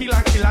spike kill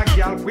and kill a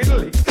girl with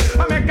lick.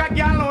 I make a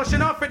girl know she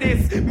not for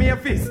this. Me a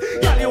fist.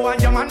 Girl you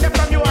want your man them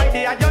from your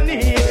idea you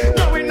need.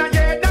 Now in a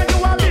year that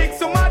you a big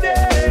somebody.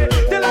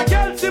 Till a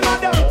girl see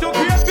madam to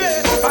great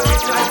pay. And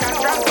it's like a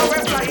crab so we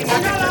flying a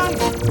galang.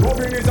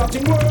 Loving is a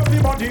thing where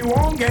everybody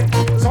won't get.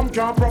 Some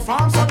can't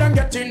perform so them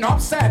getting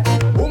upset.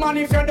 Woman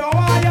if you don't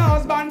want your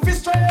husband fi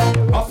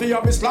straight, I feel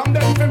of Islam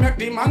then fi make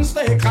the man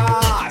stay.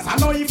 Cause I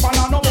know if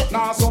I know but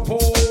not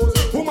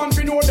suppose. Woman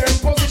fi know them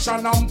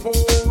position and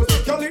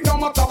pose. Girl it don't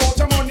matter about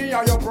your money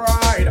or your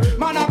pride.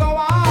 Man I go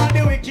on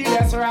the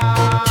wickedest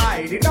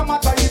ride. It don't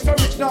matter if you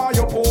rich or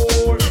you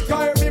poor.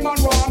 Cause every man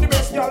want the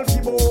best girl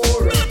fi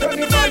bore. Then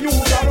if I you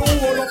girl who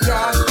hold up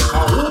y'all,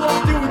 who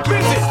want the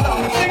wickedest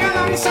slum? Sing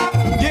along shop.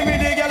 Give me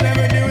the girl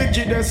with the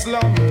wickedest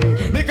slum.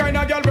 The kind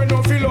of girl we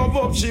no feel love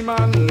up she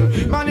man.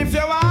 Man if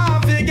you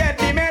want to get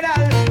the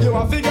medal, you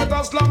have to get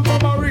a slum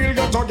from a real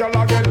ghetto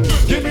girl again.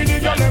 Give me the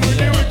girl with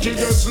the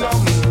wickedest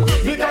slum.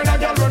 The kind of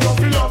girl we no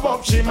feel love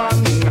up she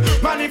man.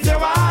 Man if you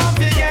want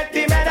to get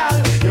the medal,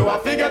 you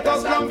have to get a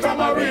slum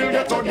from a real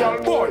ghetto girl.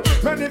 Boy,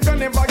 man if you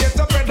never get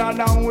a feather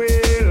down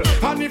wheel,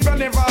 and if you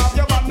never have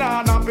your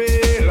banana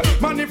peel,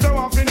 man if you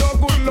want to no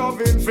good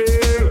loving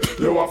feel,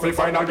 you have to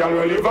find a girl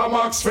who live a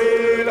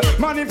Maxfield.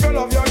 Man if you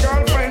love your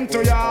girlfriend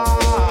to ya,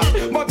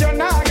 but you're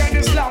not getting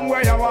the slam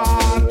where you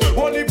want.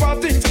 Only for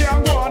things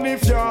can go on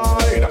if you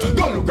hide.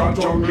 Go look at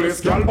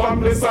junglist, girl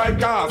from the side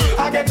cars.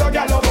 I get a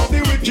girl up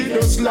the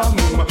wickedest slum.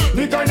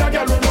 The kind of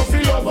girl who no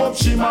feel love up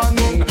she man.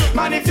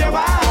 Man if you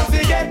want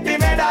to get the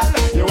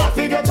medal, you have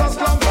to get a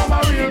slum from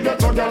a real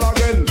ghetto girl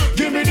again.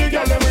 Give me the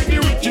girl with the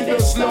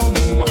wickedest slum.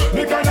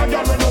 The kind of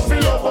girl who no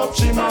feel love up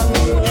she man.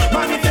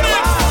 Man if you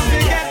want to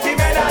get the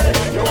medal,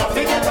 you have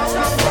to get a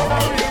slum from a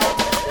real ghetto.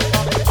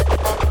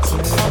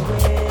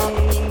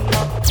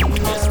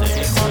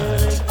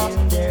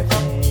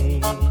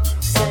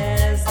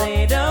 Says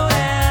they don't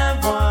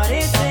have what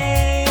it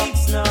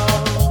takes, no,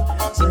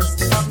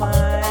 just a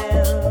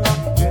smile.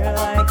 Girl,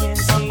 I can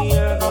see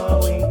you're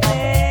going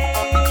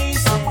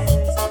places.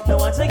 No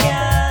one's a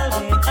gal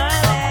with a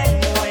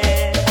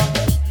language.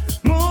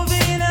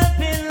 Moving up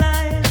in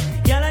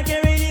life, girl, I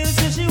can reduce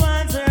so she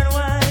wants her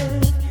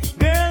wife.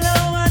 Girl, no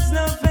one's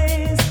no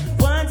face.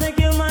 Want to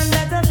kill man,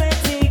 that's a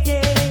petty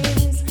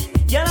case.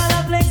 Girl, all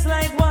the flex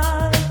like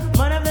wall.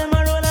 Man of them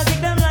are roll, I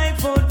kick them like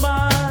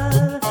football.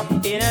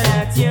 You know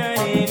that's your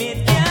name,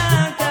 it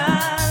can't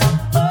call.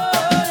 Oh,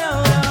 no,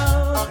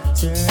 no.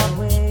 Turn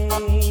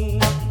away.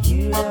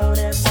 You don't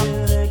have to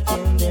look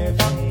in their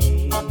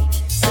face.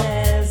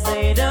 Says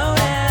they don't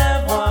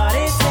have what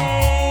it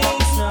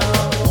takes, no.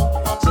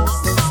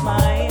 Just a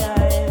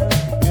smile.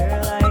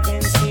 Girl, I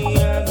can see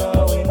you're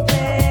going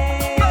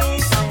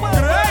places.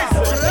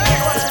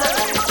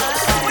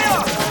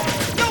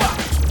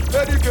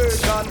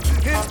 Education,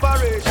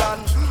 inspiration.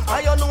 I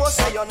you know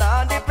say you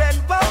not depend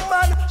on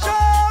man.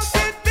 Shout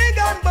it big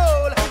and bold.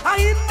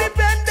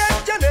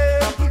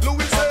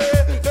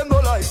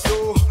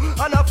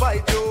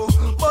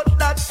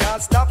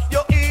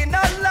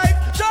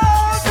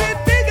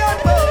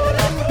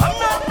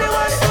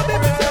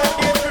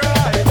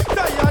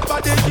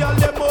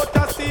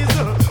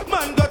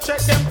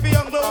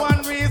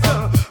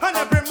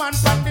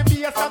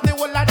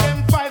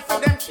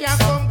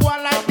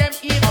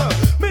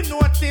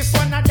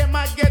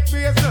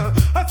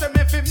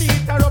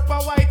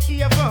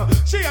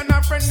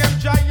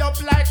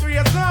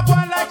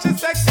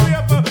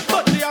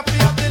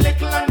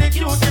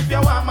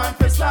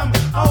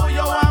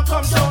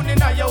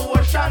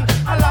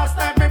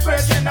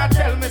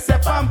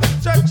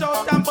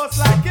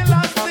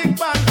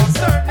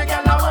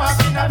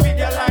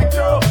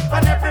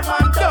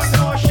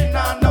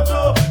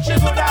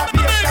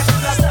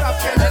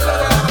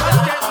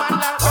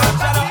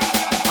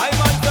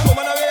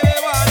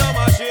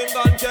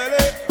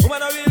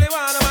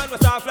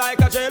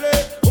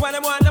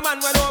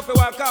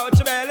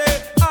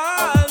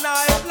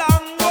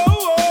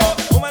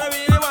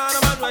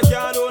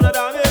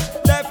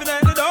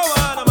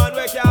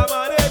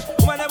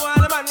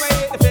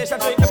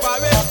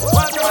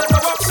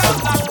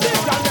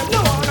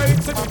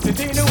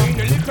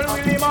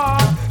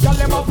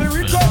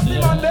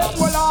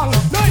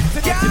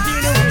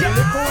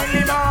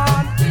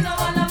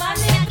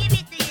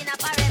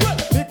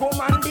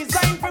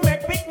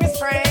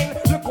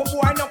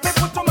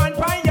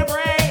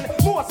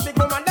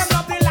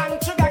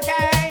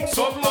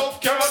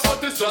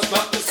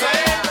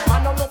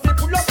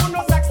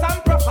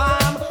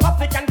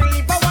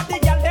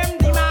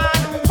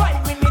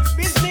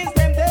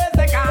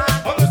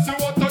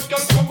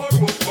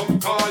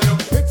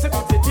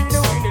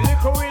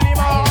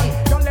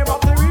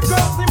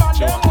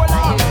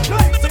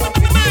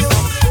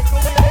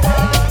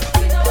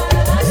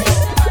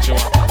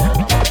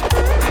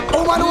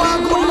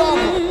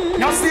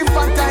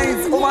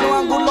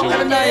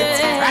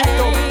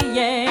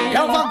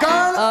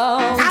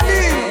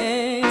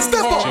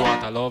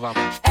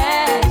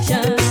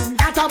 Action.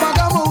 At a bag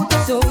of mood.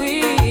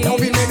 Sweet. Now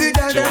we made the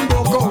girl them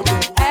broke out.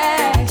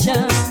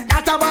 Action.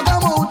 At a bag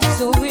of mood.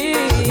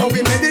 Sweet. Now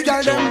we made the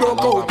girl them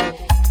broke out.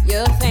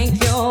 You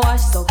think you are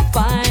so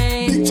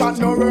fine. Big chat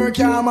no work,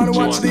 yeah, man,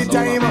 watch the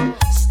time.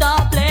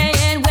 Stop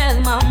playing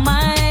with my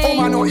mind. Oh,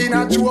 man, no in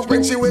a joke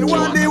when she will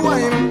want the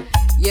wine.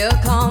 You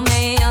call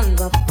me on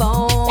the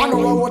phone. I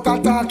know what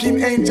a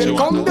talking angel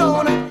come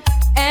down.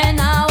 And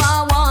now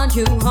I want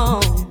you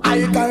home.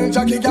 I tell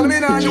Jackie, girl, me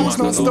nah use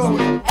no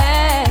stone.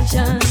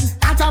 Action.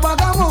 At a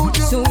bag of mood.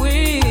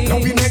 Sweet. Now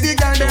we made the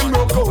girl them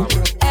broke out.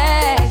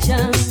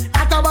 Action.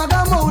 At a bag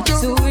of mood.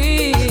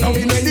 Sweet. Now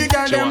we made the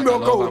girl them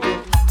broke out.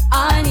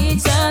 I need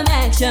some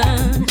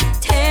action,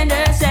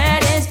 tender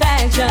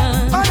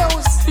satisfaction.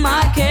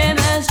 My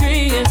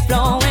chemistry is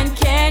flowing.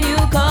 Can you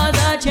cause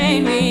a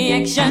chain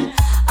reaction?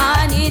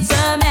 I need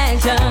some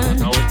action,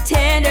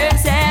 tender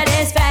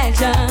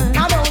satisfaction.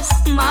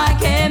 My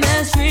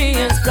chemistry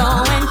is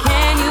flowing.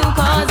 Can you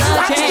cause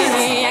a chain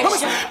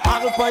reaction?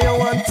 I'll for you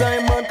one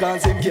time, man,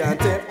 cause him can't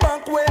take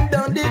back when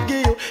down did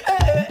give you.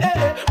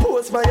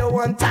 Pose for you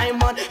one time,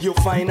 man. You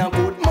find a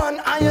good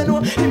man, and you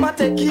know he might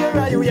take care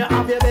of you. You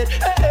have your bed,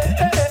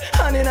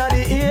 hand in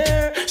the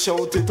ear.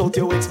 Shout it out,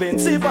 you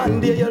expensive,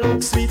 and there you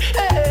look sweet.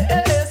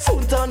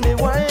 Soon turn the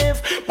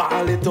wife.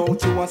 Ball it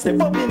out, you want step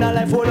up in a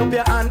life, hold up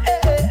your hand.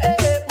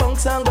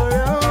 Bounce and go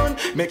round.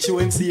 Make sure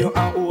him see you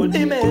and hold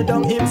him head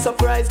down, him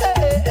surprise.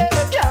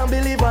 Can't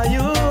believe on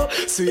you.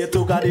 Sweet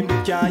to God him,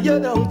 but can't you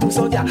down too.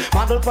 So yeah,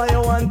 model for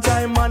you one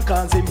time, man,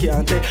 cause him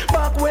can't take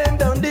back when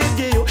down they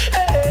give you.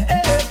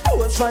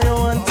 Pose for you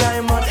one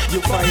time, man.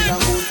 You find a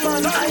good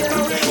man, I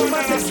know you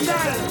must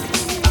style.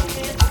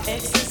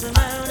 Excess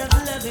amount of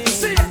loving,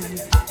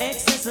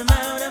 excess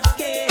amount of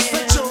care,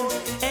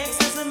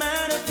 excess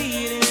amount of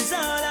feeling is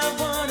all I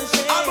wanna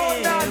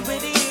share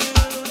with you.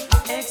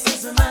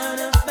 Excess amount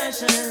of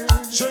passion,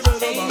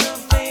 ain't no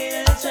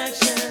fatal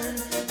attraction.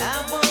 I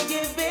want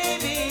you,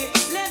 baby,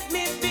 let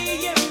me be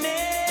your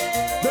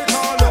man. They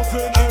call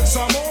loving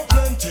extra more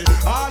plenty.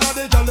 All of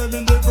the girls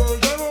in the world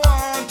they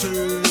want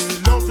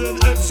it. Loving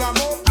extra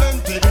more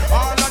plenty.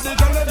 All of the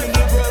girls in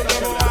the world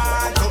they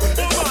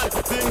want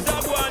it. Things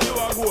that one you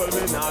are gold,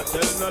 me not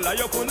tell no lie.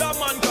 You full of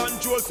man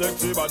control,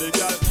 sexy body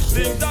girl.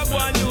 Things that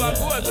one you are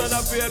gold, son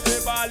of paper,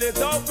 ball it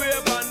up,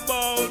 brave and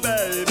bold,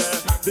 baby.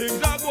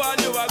 Things that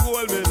one you are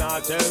gold, me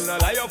not tell no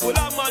lie. You full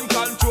of man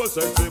control,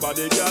 sexy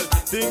body girl.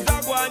 Things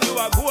that one you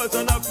are gold,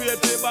 son of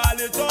paper, ball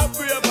it up,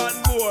 brave and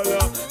bold.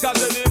 Cause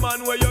any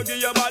man where you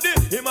give your body,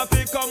 him a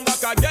fi come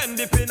back again,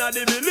 dip in a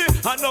the belly.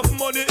 Enough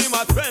money him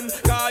a spend,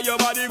 cause your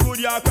body good,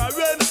 you can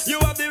rent.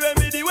 You have the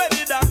remedy where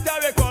the doctor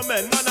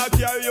recommend. Man I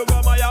carry you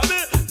go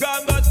Miami,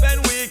 gone go spend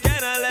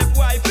weekend and left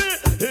wifey.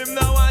 Him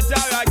no want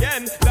her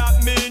again,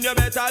 that mean you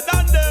better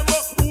than them.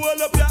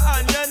 Hold up your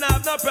hand, you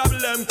have no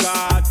problem.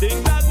 Cause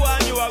things that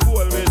one you are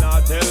gold, me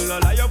not tell no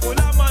lie. You full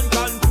of man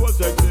control,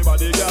 sexy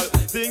body girl.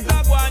 Things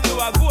that one you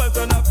are gold,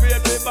 so not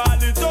afraid to ball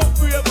it up,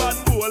 brave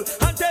and bold.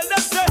 And tell them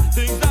say,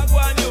 things that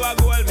one you are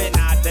gold, me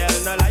not tell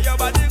no lie. Your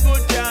body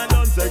good, can't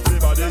done, sexy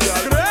body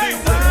girl.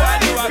 Things that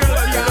one you are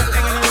gold, you are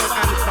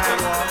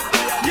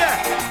yeah,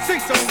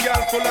 sing some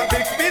girl full of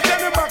big feet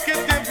and the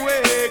bucket give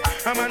wake.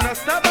 I'm gonna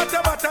stop at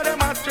the bottom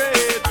them a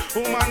straight.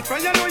 Woman,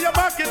 from you know your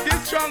bucket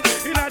is strong.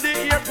 Inna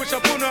the ear, push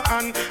up on her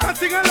hand and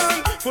sing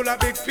along. Full of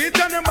big feet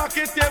and the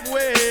bucket give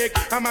wake.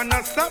 I'm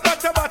gonna stop at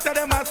the bottom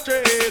them a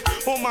straight.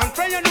 Woman,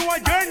 from you know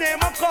your name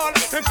I call.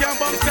 Them can't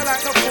bounce you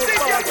like a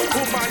football.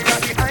 Woman got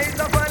the eyes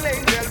of an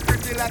angel,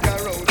 pretty like a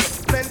rose.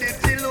 Splendid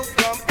she look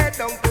from head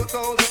down to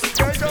toes.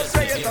 Girl, just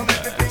say it, I'm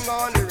everything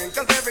on the ring.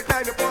 Cause every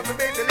time you pause the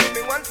baby, leave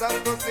me one song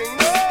to sing.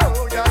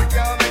 No, y'all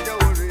can't make you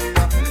worry.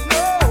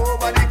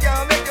 Nobody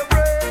can make you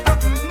break.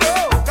 No,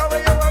 cause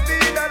when you want to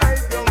be that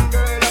nice young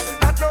girl,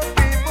 that no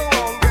people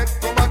won't get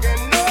come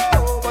again.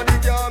 Nobody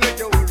can make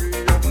you worry.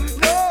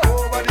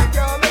 Nobody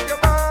can make you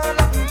fall.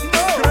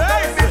 No,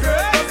 cause if you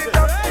break the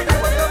top, you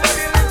want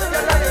somebody little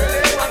girl and you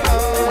live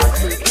alone.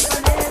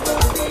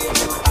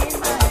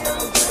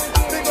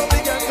 Big up the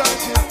girl cause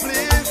she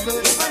please me.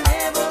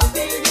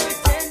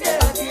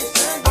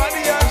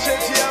 Body and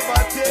shape she have a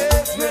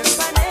taste me.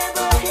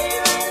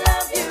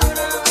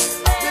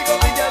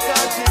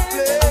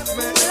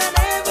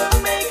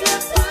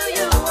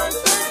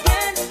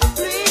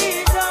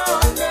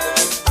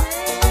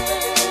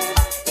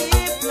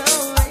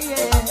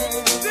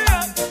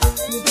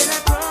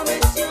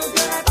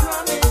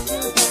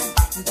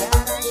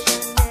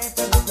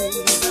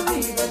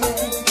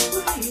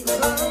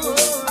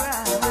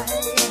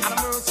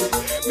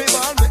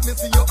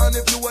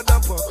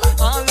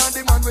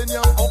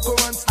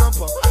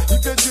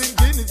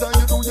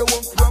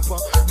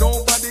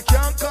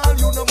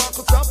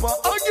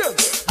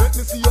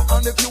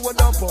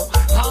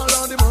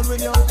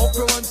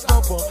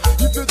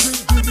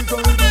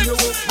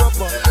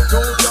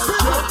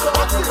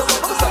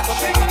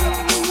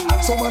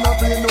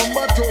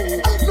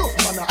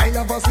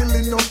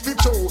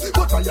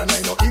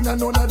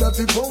 None of that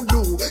it won't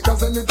do.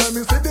 Cause anytime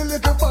you see the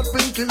little fat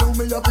pinky loo,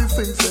 me have to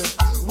sing say,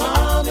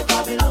 wow, the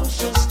Babylon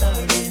just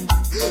starting.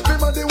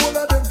 Remember the one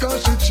that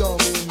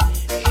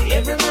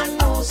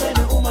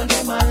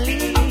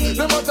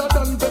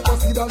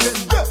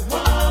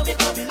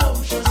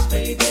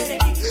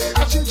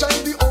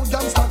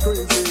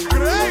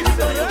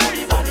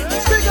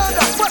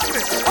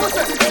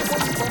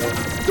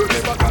You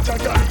never catch a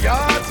girl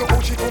yard, so how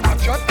she come and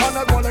chat and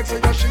I go like say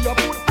that she a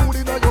put food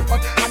in your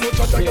pot. And you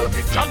chat a girl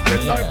be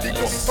chatting like the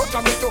gum. Touch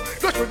a me too,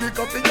 just with the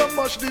coffee and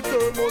mash the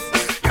thermos.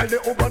 Girl they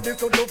over this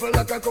so double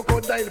like a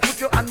crocodile. Put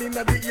your hand in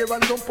the ear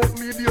and jump up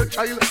me dear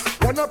child.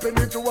 1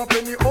 penny, 2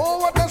 penny, oh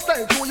what a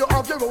style. So you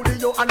have your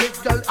rodeo and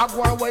next girl a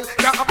go a while.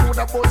 Can't afford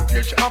a bus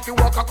stage, she have to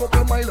walk a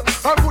couple mile.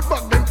 Her good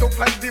back them tough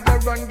like the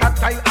veranda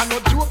tile. And no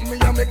joke me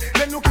a make,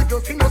 then look if you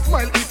see no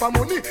smile. If a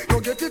money,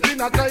 you get it in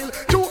a tile.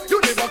 Two,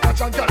 you never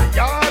catch a girl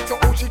yard. So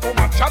how she come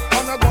and chat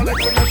and a go like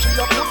when she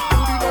a put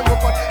food in your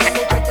pot. And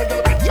you check the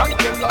girl be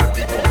champion like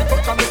the gun.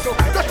 Touch a me too,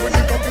 that's when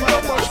you come to the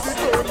mash the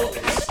turbo.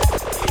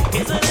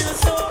 It's a little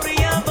story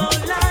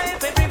about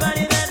life.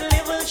 Everybody that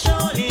live will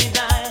surely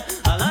die.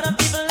 A lot of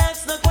people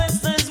ask the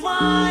questions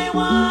why?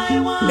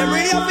 The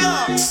radio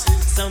blocks.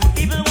 Some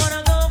people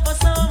wanna go for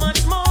so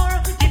much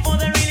more before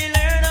they really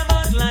learn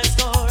about life's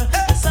score.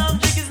 The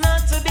subject is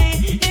not to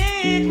be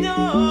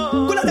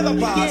ignored. Could I never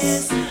pass?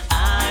 Yes,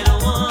 I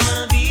don't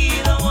wanna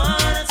be the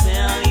one to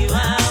tell you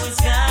how it's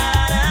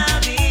gotta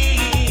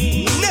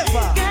be.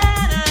 Never.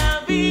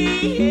 Gotta be.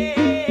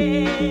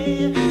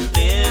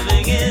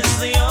 Living is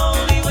the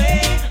only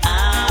way I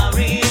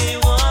really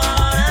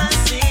wanna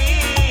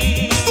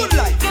see. Good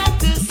life. Got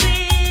to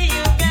see,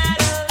 you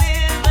gotta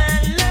live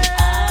and learn.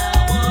 I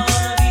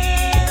wanna be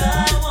the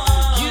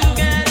one. You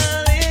gotta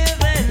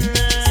live and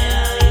learn.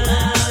 Tell you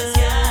how it's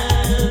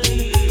gotta be.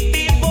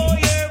 Before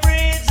your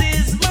bridge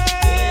is burned.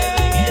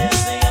 Living is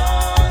the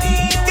only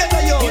way. Get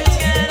a yacht. You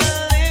gotta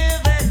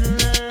live and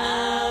learn. I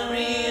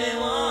really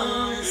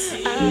wanna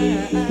see.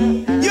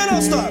 You know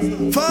stuff.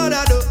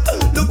 Father do,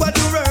 look what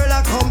the world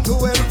I come to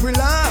help we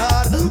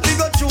lad. We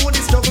go through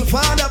the struggle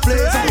for the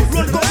place.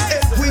 Run come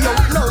help we out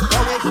now.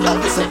 How we have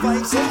to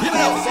survive some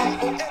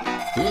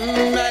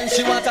And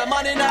she want a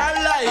man in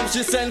her life.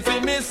 She send for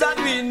Miss a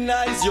Tweet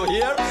nice, you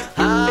hear?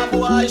 Ah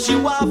boy, she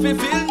want to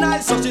feel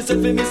nice, so she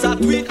send for Miss a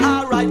Tweet.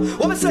 Alright,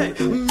 what me say?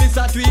 Miss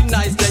a Tweet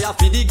nice, they a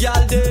for the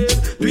girl dem.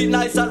 Tweet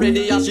nice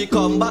already, and she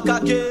come back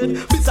again.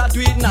 Miss a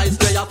Tweet nice,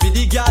 they a for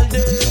the girl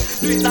dem.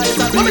 Tweet nice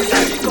already,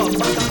 and she come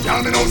back again.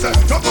 Y'all me know say,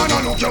 tough man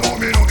a look you want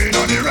me no in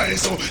on the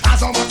race. So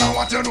as no matter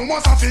what you do,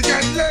 must have to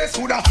get less.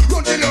 Coulda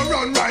run till you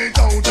run right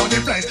out of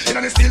the place. You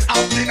know they still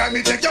out there,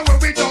 me take you where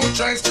we don't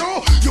trace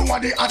through. You are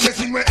the hottest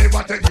thing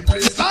wherever take the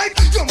place. Like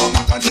your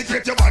mama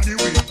consecrate your body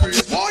with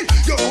praise. Boy,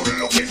 you good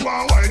looking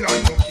one while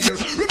and look here.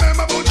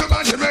 Remember about your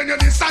body when you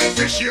decide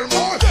to share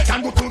more.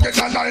 Can go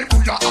together like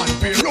Buddha and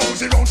Bear.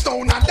 Rosy round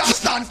stone and that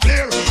stand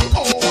clear.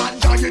 Oh, one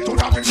giant to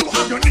have him to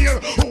have you near.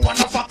 Oh, one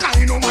of a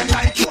kind, no man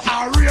like you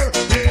are rare.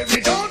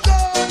 Baby, don't go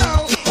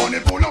now. Only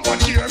pull up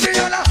and cheer me,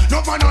 yalla. No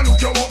man a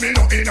look you up, me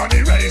no in on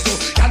the race. So,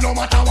 yeah, no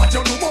matter what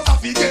you do, must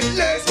have to get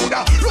less.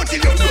 Buddha, run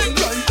till you run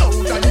right out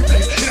of the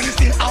place. You know, they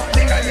still out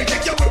there, I may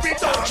take you where we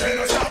don't. Me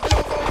no stop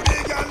love how the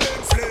girl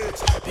them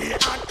flex. The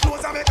hot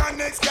clothes I make a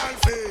next girl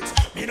flex.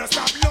 Me no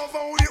stop love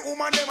how the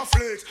woman them a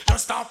flex. No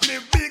stop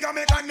live big I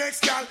make a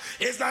next girl.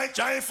 It's like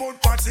giant food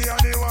party and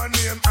the one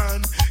name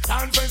and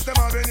conference them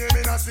have a name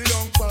in a sit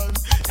down pan.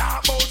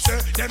 Talk about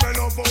say them a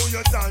love how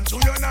you dance.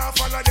 You not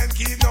follow them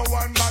keep no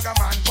one bag a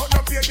man. But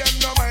no pay them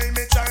no mind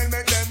me child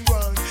make them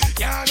run.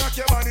 Can't knock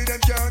your body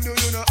them can't do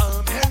you no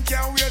harm. Them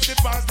can't wait to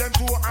pass them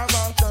to have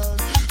a gun.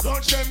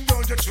 Touch them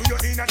down to chew you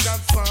in a job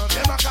farm.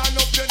 Them a call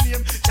up your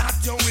name, chat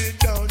your way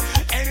down.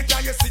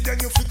 Anytime you see them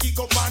you feel kick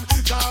up and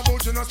talk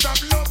about you no stop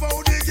love how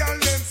the girl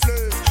them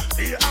flex.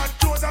 The hot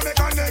clothes I make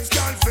a next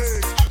girl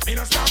flex. Me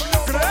no stop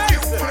love how the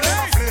woman them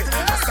a flex.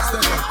 No stop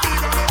love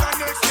big I make a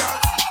next girl.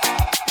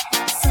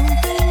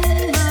 Something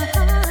in my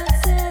heart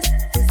says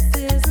this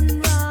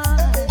isn't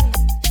right,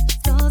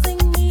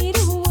 causing me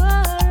to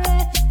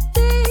worry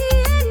day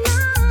and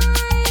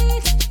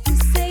night. You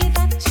say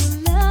that you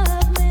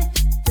love me,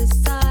 this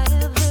I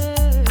have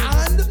heard.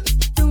 And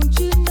don't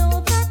you know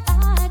that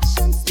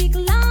actions speak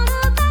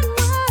louder than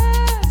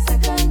words?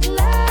 Second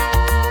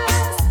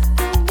class,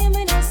 don't give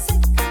me no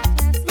second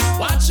class love.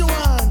 What you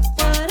want?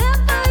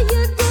 Whatever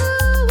you're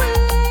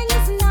doing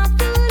is not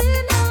good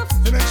enough.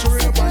 You make sure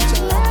you punch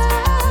your heart.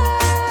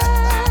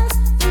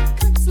 It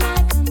cuts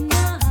like a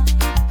knife.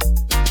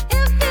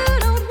 If you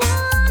don't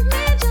want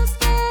me, just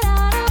get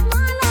out of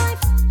my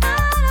life,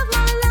 out of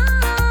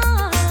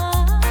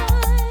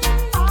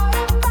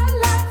my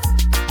life.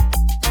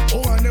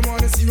 Oh, and them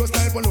want a serious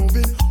type of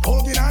loving.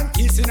 Hugging and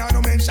kissing and no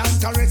mention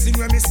caressing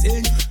when me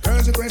sing.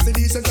 Girls request the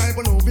decent type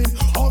of loving.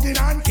 Hugging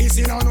and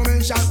kissing and no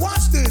mention.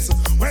 Watch this.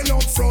 Well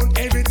up front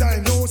every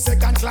time, no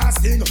second class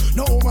thing.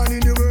 No woman in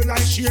the world I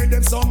share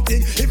them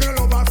something. If you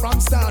love her from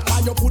start, why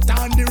you put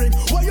on the ring?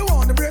 What you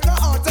want to break her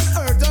heart and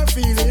hurt her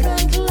feeling?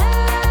 Second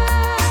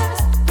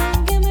class,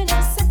 don't give me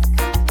no second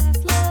class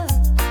love.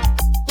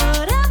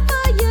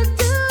 Whatever you're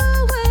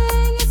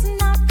doing is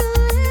not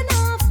good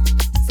enough.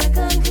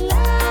 Second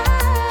class,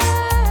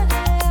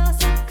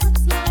 it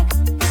cuts like a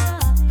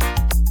knife.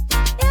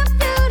 If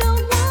you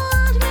don't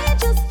want me,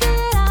 just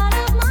get out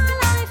of my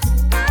life,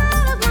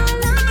 out of my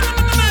life.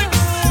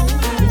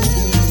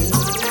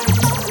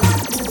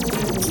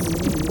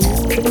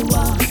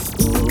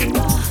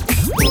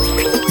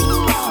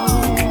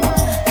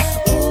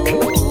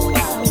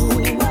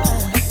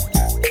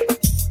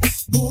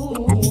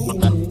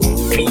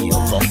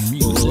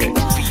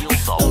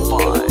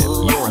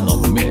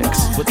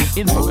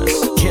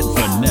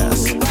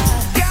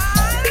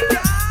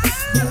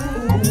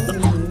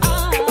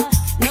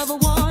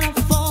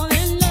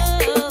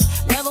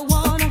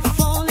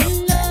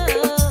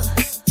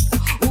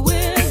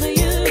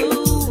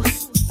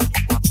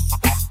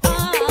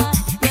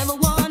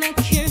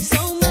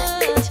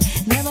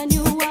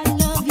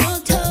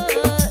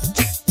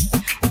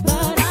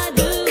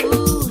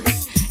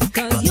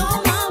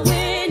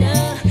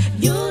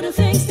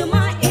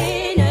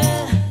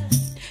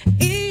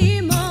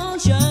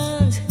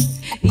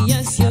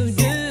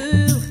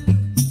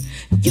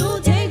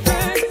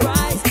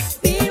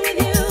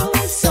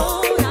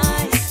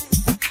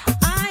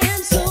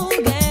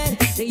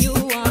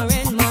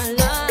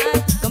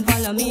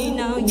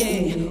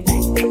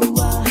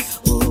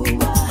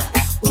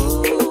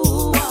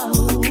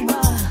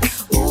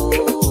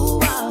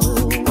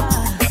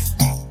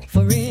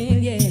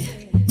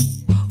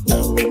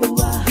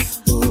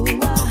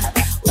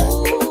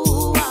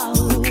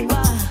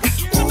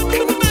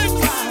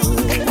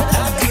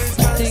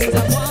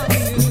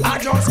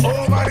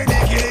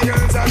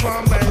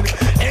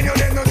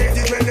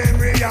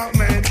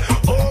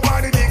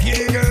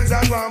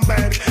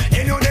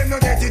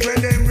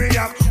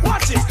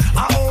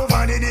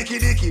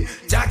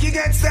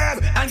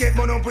 get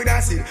burn up with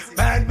acid.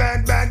 Bad,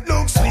 bad, bad,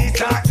 look sweet,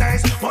 talk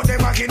nice, but them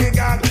a guinea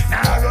gag.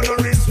 Now run no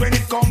risk when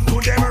it come to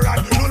them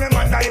rod. No them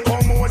man die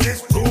come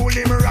Moses, rule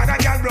him rod. A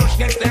girl brush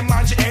next them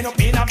man, she end up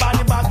in a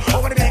body bag.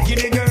 Over the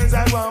bikini girls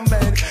I want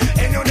bed.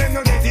 And you them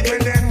no get it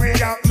when them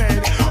rig up men.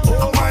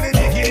 Over the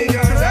bikini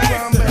girls I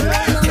want bed.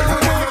 And you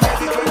them no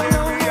get it when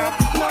them rig up.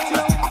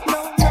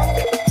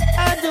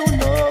 I don't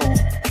know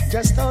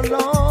just how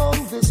long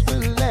this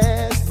will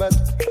last, but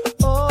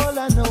all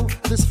I know,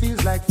 this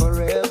feels like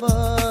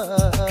forever.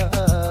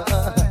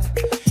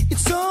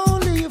 It's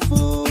only a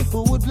fool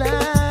who would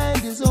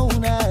blind his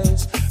own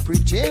eyes,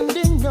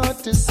 pretending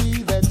not to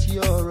see that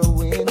you're a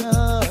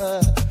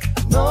winner.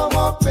 No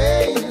more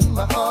pain in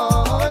my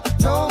heart,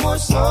 no more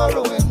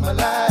sorrow in my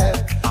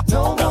life,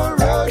 no more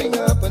running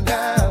up and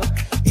down.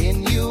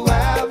 In you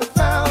I've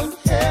found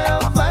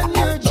health and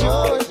your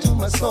joy to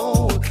my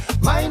soul.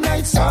 My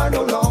nights are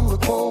no longer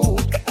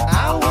cold.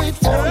 I'll wait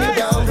for you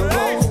down the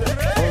road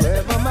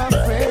forever, my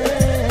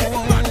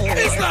friend.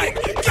 It's like,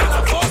 gyal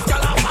a fuss,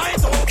 gyal a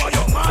fight over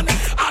your man.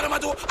 All them a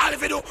do, all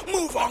if you do,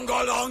 move on,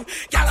 go long.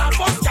 Gyal a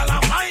fuss, gyal a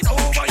fight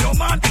over your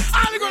man.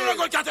 All you gonna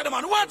go catch the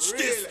man, watch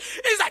this.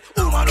 It's like,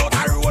 woman out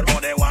the road,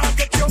 but they want to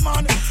get your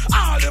man.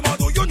 All them a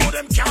do, you know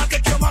them can't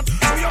get your man.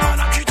 So your man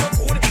a treat you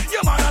good,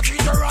 your man a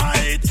treat you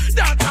right.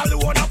 That's all the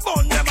one a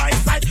bun them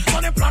eyesight.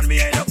 So they plan me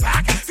in the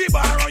back, fi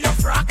borrow your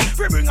frack.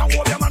 Fi bring a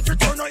home your man, fi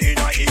turn you in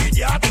a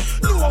idiot.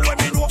 Know what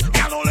me know,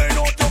 gyal only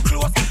know too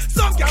close.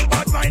 Some gyal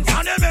bad minds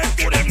and them head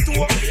to them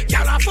too.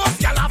 Gyal a fuss,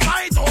 gyal a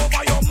fight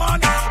over your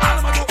man. All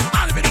them a do,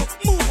 all if you do,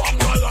 move on,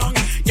 go long.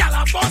 Gyal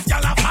a fuss,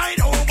 gyal a fight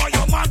over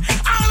your man.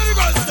 All of the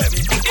girls them,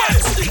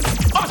 yes.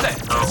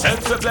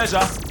 Sense the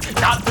pleasure,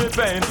 not the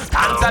pain.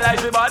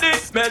 Tantalize the body,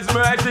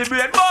 mesmerize the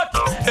brain. But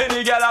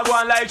any girl a go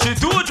on like she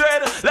too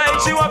dread, like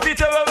she want to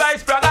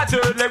terrorize Praga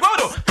third leg. Go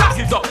do, jack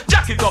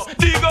it up,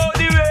 dig out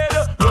the red.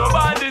 Rub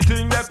on the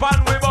thing, the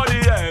pan with body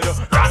head.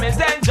 Ram it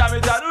and jam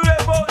it and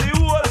rip out the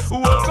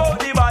whole. Work out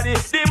the body,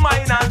 the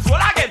mind and soul.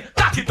 Again,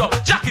 jack it up,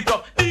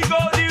 dig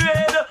out the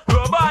red.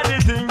 Rub on the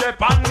thing, the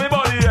pan with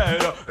body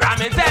head.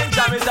 Ram it and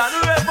jam it and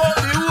rip out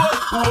the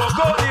whole. Work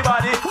out the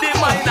body, the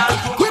mind and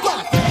soul.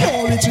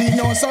 No retreat,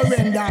 no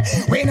surrender.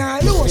 When I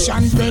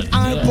lotion, pet,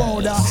 and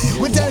powder.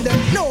 We tell them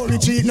no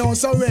retreat, no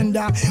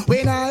surrender.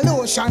 When I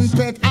lotion,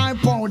 pet, and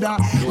powder.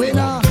 When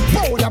I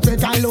powder,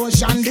 pet, and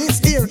lotion this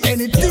here.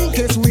 Anything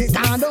is weak,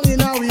 and down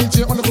in a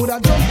wheelchair. On the good, I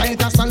jump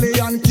like a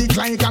stallion, kick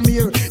like a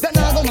mare. Then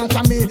I go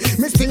matter me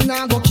still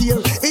not go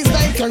kill. It's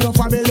like a rough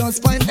fabulous,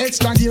 find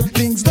extra gear.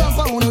 Things don't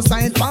found no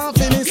sign, palm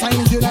finish,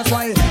 sign you. That's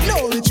why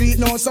no retreat,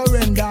 no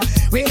surrender.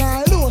 When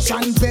I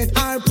lotion, pet,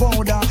 and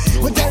powder.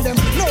 We tell them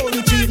no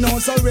retreat, no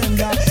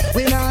surrender.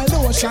 When I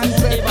lotion,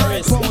 pet,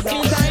 and powder.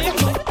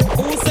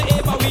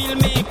 Whosoever will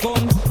make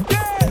come,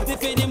 girls,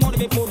 defend the money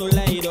before no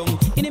lie down.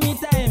 In the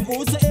meantime,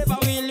 whosoever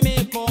will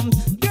make come,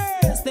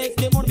 girls, take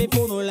the money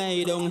before no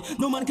lie down.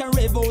 No man can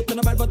rave out on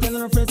a bad but tell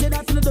no friends say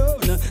that's in the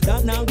done.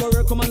 That now go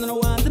work, come on, no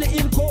one to the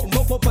income.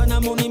 Go up on a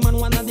money man,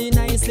 one of the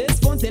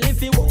nicest fun. Tell him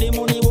fi work the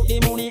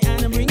money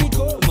and bring it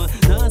home.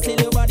 Now sell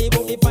your body,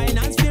 but the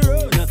finance fi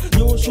run.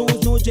 No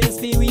shoes, no dress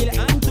fi wheel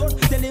and turn.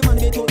 Tell the man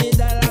be to the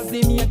dollars,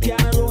 they make can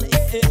run.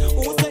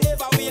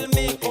 Whosoever will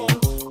make come,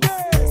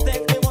 girls,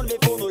 take the money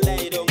before no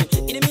lie down.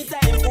 In the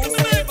meantime,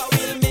 whosoever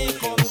will make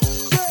come,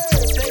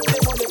 girls, take the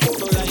money before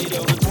no lie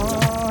down.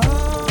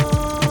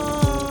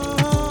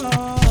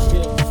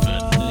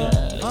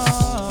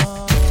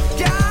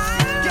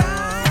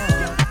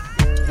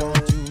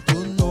 Want you to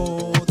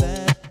know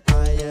that I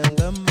am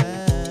the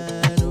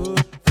man who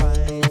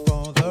fight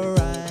for the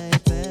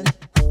right and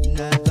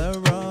not the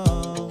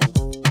wrong.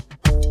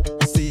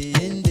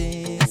 Seeing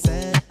this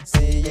and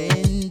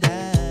seeing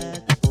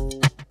that,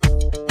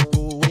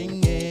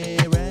 going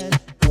here and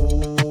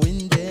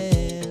going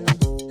there.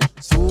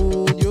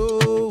 Soon you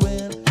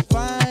will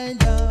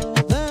find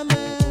out the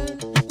man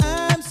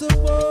I'm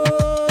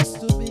supposed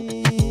to be.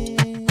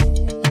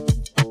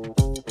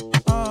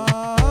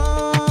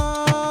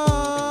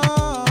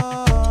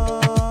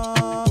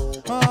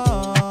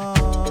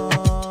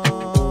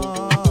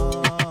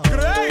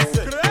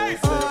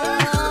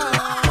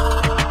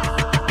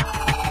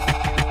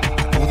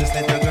 Oh, this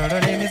little girl,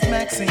 her name is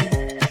Maxine.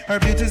 Her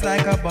beauty's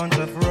like a bunch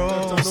of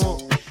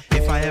roses.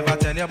 If I ever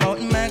tell you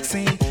about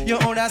Maxine, you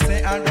older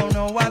say I don't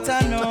know what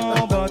I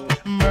know,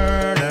 but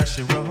murder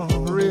she wrote.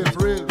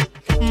 Real.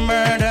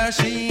 Murder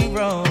she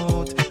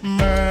wrote.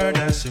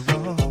 Murder she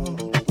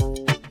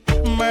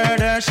wrote.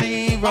 Murder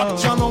she wrote.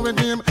 Action with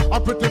him, a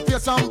pretty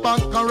face and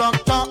bad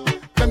character.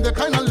 Them the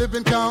kind of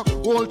living can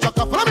hold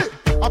chaka. Follow me.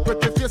 A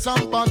pretty face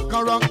and bad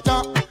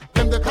character.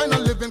 Them the kind of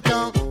living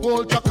can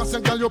hold chaka.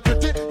 Say, girl, you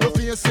pretty, your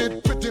face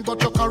it pretty,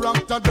 but your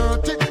character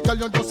dirty. Girl,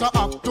 you just a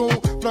act too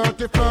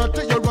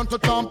flirty. You run to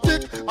Tom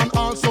Dick and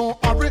also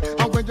hurry.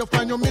 And when you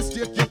find your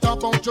mistake, you talk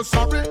about you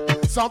sorry.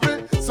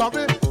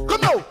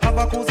 Come now. Have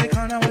a cozy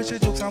corner where she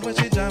jokes and where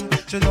she jam.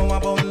 She know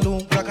about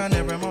Luke like an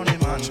every money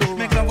man.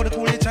 Make love with the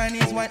coolest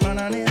Chinese, white man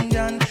and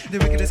Indian. The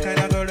wickedest kind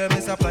of girl that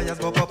Mr. Flyers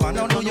buck up. And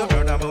now know you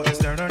heard about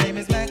this girl. Her name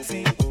is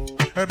Maxine.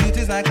 Her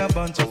beauty's like a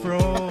bunch of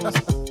roses.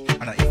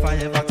 And if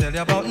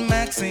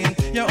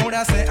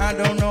I say I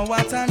don't know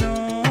what I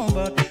know,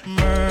 but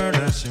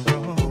murder she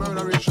wrote.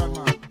 Murderation,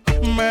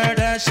 man.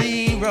 Murder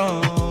she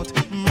wrote.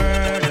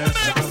 Murder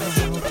she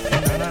wrote.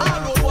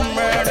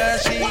 Murder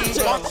she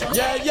wrote.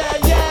 Yeah, yeah,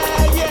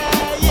 yeah,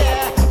 yeah,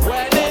 yeah.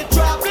 When the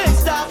traffic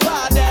stop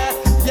out there.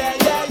 Yeah,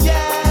 yeah,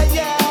 yeah,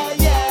 yeah,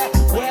 yeah.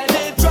 When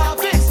the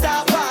traffic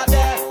stop out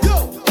there.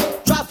 Yo,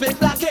 traffic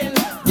blocking.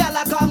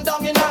 Gyal come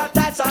down in her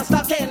tights and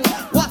stocking.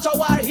 Watch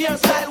our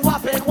hairstyle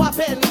whopping,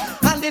 whopping.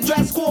 And the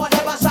dress code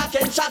ever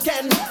shocking,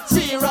 shocking.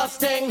 Serious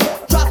thing.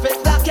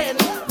 Traffic blocking.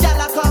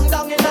 Gyal come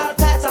down in her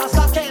tights and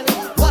stocking.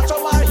 Watch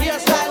our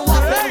hairstyle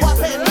whopping,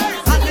 whopping.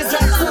 And the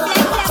dress code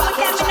ever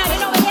shocking,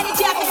 shocking.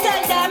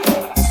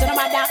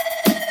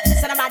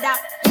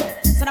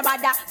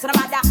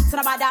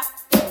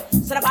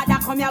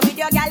 Come here with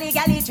your galley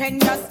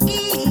trend, just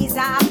ease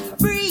up,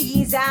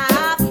 breeze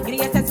up. You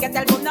know you get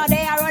the no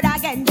they road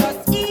again,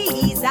 just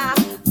ease up,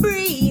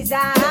 breeze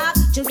up.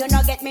 Children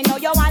don't get me, know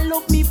you want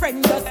look me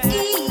friend, just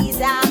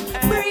ease up,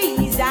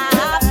 breeze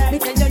up. Me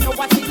tell you know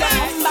what you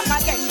come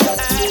back again,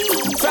 just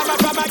ease up.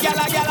 From a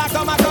gala,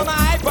 come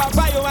hype up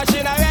for you,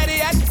 machine already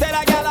yet. Tell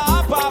a gala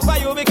up off for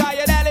you because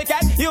you're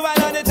delicate. You are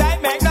on the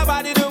type, make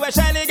nobody do a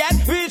shelly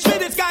get. Reach for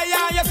the sky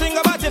and you sing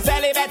about your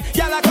celibate.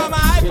 Gala come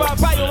hype up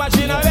for you,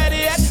 machine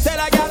already yet. Tell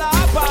a gala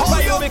up off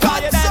for you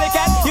because you're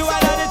delicate. You are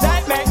on the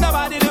type, make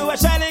nobody do a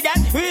shelly get.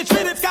 Reach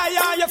for the sky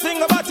and you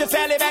sing about your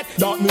celibate.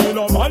 That mean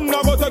a man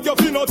never take your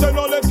fin out and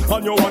no leg.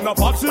 And you wanna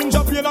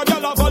passenger plane a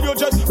gal a value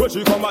jet. When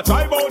she come a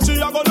drive out, she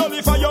a go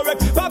nullify your wreck.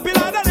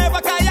 Popular they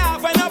never carry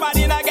off when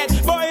nobody not get.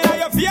 Boy in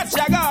your face,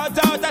 she go out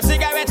a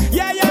cigarette.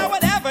 Yeah,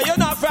 whatever, you're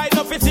not fried,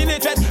 no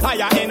facilitate. Are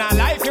you in a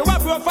life, you a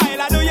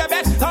profile, I do your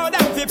best. How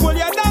them fi pull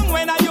you down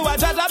when you a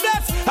judge a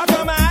bless. I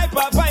come and hype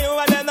up for you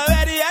and then not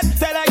ready yet.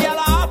 Tell a girl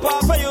I hop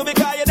off for you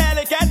because you're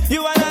delicate.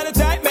 You are not the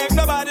type, make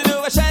nobody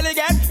do a shelly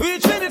get.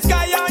 Reach for the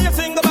sky and you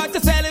sing about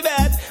your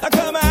celibate. I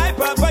come and hype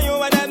up for you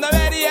and then not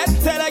ready yet.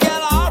 Tell a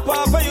girl I hop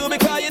off for you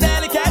because you're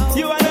delicate.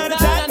 You are not the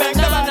type, make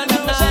nobody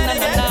do a shelly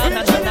get. Reach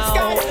for the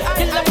sky.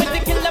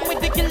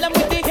 Kill them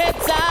with the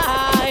heads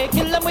high.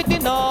 Kill them with the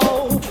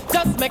no.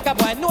 Just make a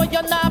boy know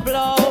you're not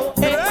blow.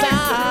 Heads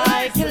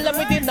high. Kill them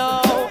with the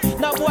no.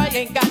 No boy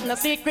ain't got no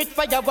secret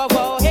for your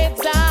wow.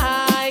 Heads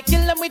high.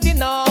 Kill them with the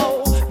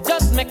no.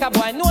 Just make a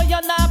boy know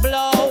you're not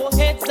blow.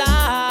 Heads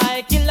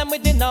high. Kill them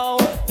with the no.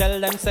 Tell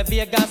them say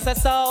Vegas say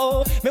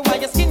so. Me why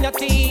you skin your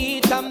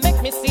teeth and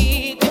make me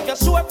see it. If you're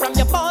sure from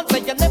your bones say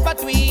you never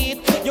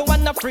tweet. You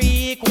wanna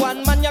freak,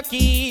 one man you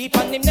keep.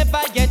 And him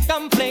never get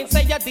complaints,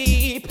 say you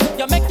deep.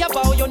 You make your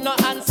bow, you no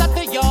answer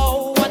to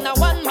yo.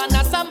 One man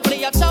a sample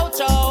your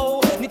chow.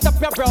 Knit up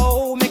your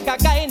bro, make a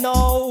guy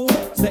know.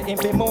 Say him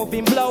be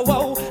moving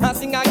blow, and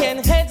sing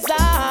again heads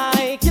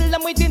high. Kill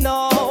them with the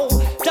no.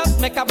 Just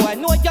make a boy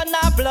know you're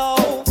not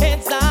blow.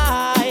 Heads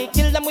high,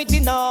 kill them with the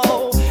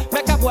no.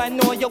 Make a boy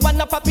know you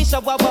wanna papi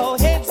show,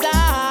 heads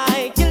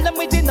high. Kill them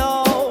with the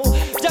no.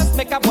 Just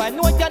make a boy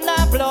know you're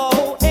not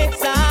blow.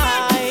 Heads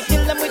high,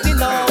 kill them with the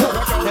no.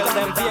 Tell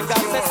them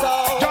Vegas say so.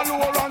 Girl,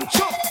 run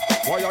chop.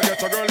 Why you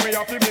get a girl me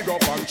have to big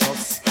up and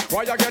trust?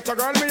 Why you get a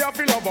girl me have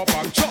to love up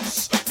and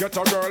trust? Get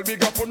a girl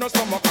big up on the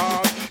stomach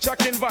hard.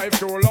 Checking vibe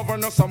to love her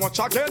no so much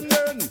again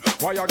then.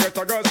 Why you get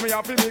a girl me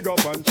have to big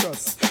up and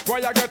trust? Why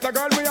you get a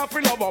girl me have to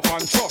love up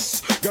and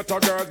trust? Get a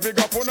girl big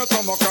up on the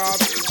stomach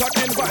hard.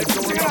 Checking vibe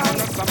to love her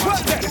no so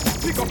much then.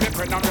 Pick up your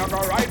pen and you go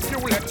write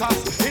few letters.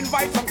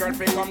 Invite some girl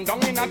to come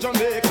down in a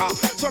Jamaica.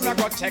 So me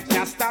go check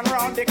ya stand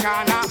round the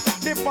corner.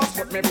 The first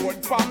foot me put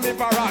from the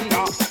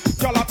veranda.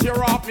 Girl a tear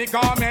off me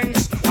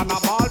garments and a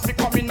ball fi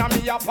come in a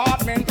me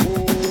apartment.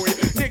 Ooh,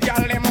 the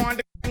girl them on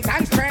the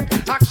and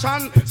strength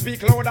action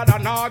speak louder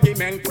than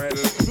argument. Well,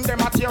 them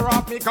a tear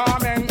off me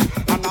garment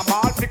and a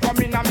ball fi come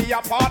in a me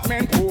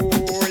apartment. Ooh,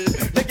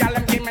 the girl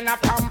them give me a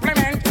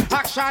compliment.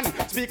 Action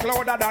speak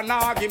louder than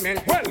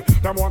argument. Well,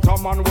 them want a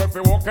man with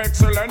fi work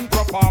excellent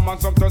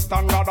performance up to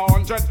standard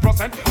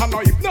 100%. And now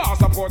if not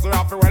suppose you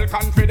have to well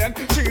confident.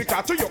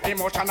 Cheater to your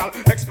emotional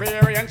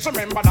experience.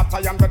 Remember that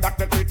I am the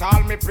doctor treat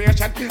all me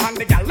patient. And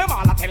the girl them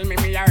all a tell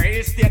me a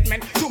real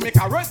statement. To make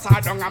a rest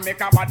hard down and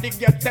make a body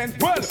get tense.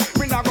 Well,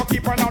 me not go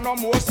keep on no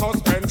more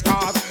suspense.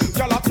 Cause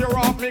girl a tear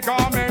off me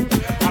garment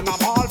and a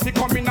ball fi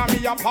come in a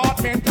me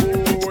apartment.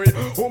 Boy,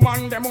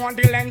 woman them want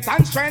the length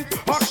and strength.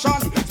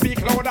 Action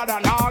speak louder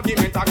than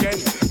argument again.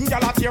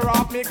 Girl a tear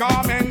off me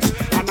garment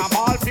and a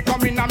ball fi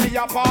come in a me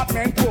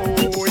apartment.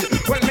 Boy,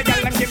 well me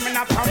girl them give me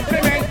a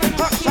compliment.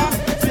 Action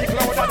speak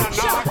louder than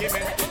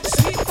argument.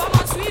 Sweet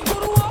mama, sweet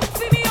guru up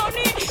for me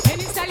honey.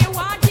 Any style you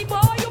want it,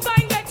 boy, you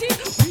can get it.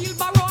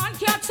 Wheelbarrow and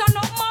cats and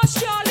not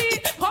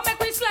Marshally. Come make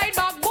we slide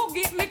back,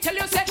 boogie. Me tell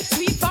you say,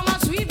 sweet mama,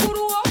 sweet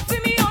guru up for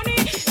me honey.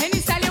 Any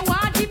style you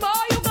want it, boy,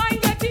 you can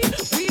get it.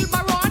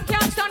 Wheelbarrow and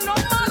cats and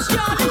not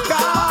Marshally.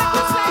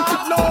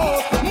 No,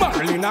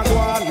 Marlena go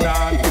on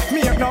down.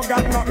 Me have no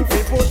got nothing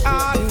to put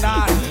on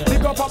down.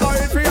 Pick up a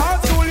boy for your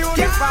school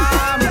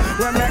uniform.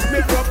 We make me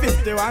go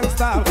 51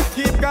 star.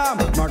 Keep calm,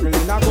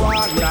 Marlena go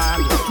on down.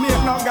 Me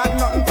have no got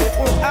nothing to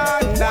put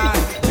on down.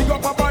 Pick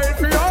up a boy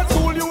for your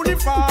school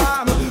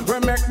uniform. We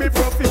make me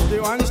go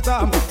 51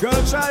 star.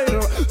 Girl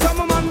child.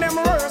 Some man them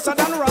worse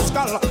than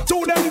rascal.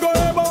 Two them go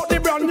about the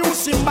brand new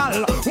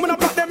symbol. When I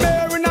put them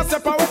there in a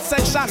separate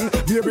section.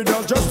 Baby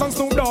does just some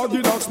Snoop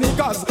Doggy Dogg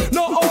sneakers.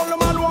 No all the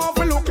man want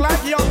to look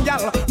like young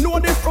gal. Know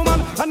this woman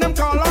and them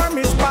call her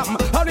Miss Pam.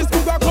 And this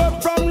book a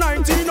club from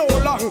 19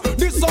 oh long.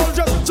 This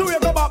soldier to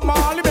wake up at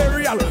Marley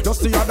Burial.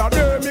 Just the other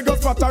day me go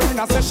spot her in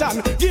a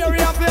session. Gary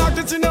have the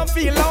artist in a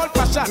feel old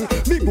fashion.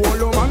 Big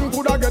old man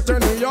coulda get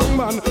any young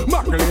man.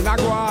 Macklin a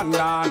go on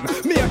down.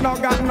 Me ain't no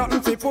got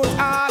nothing to put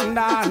on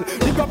down.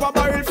 Pick up a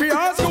barrel for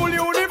your school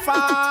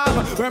uniform.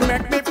 We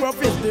make me for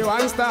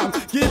 51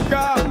 stamp. Keep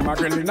calm,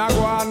 Macklin a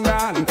go on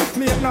down.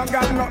 Me ain't no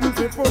got nothing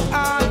to put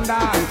on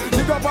down.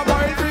 Pick up a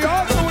barrel for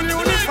your school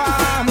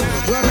uniform.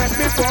 We make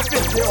me for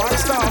 51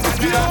 stamp.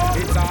 Yeah.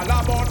 It's all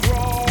about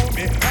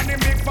Romy and the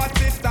big fat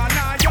sister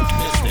now you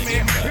me.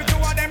 You two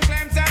of them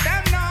claims that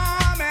them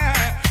know me.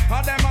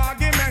 All them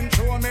arguments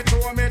show me.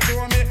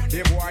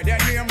 The boy their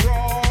name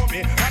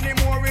Romy and the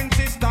more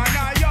insist on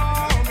you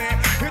me.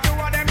 You two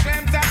of them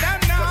claims that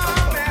them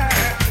know me.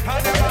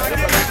 All them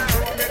arguments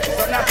show me.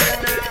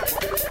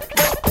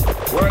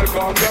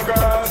 Welcome the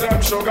girls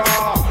them sugar.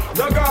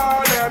 The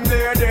girl them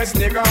need this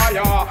nigga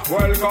yeah.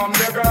 Welcome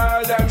the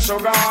girl them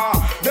sugar.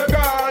 The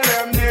girl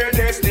them need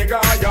this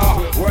nigga yeah.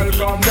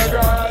 Welcome the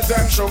girls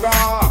them sugar.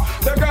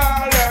 The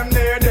girl them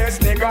need this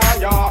nigga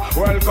yeah.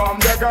 Welcome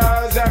the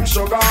girls them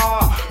sugar.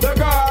 The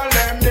girl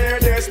them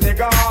need this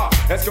nigga.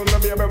 Excuse me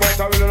baby but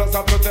I really just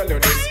have to tell you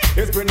this.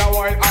 It's been a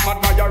while I'm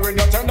admiring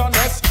your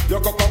tenderness. Your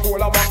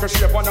Coca-Cola vodka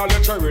shape and all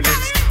your cherry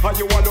lips. And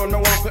you alone me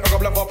want to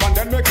bluff up and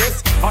then me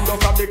kiss. I'm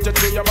just addicted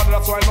to you but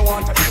that's why I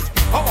want to eat.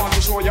 I want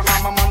to show you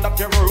I'm a man that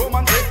you're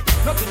romantic.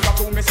 Nothing got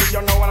to me see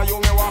you know and you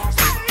me want to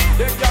see.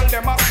 The girl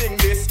them a sing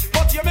this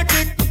but you me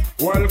kick.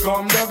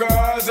 Welcome the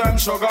girls them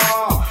sugar.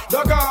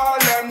 The girl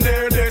them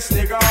need this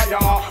nigga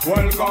yeah.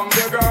 Welcome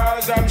the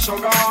girls them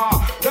sugar.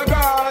 The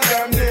girls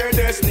them need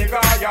this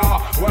nigga yeah.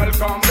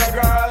 Welcome the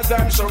girls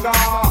them sugar.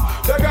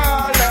 The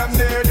girl them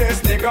need this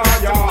nigga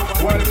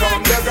yeah.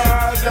 Welcome the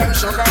girls them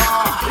sugar.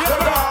 The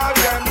girl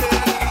them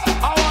need.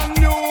 I want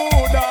new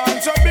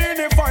dance to be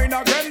the fine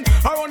again.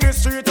 Around the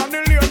street and the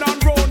lane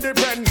and round the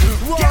bend.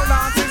 World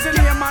dance is the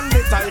name and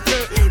the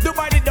title.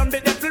 Dubai the dumb, the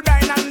devil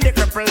blind and the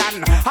cripple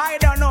and I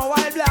don't know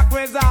why black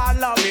was I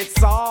love it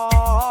so.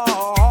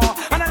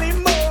 And a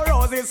limbo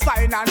roses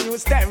fine and new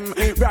stem.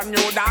 Brand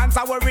new dance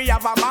where we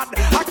have a mad.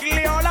 I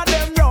kill all of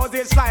them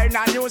roses fine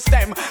and new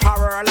stem. A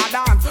whirl a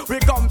dance we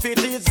come to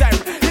teach them.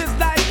 It's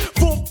like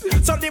poop.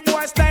 So the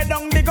boy stay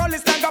down the gully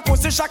stand a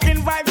pussy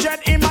shocking vibe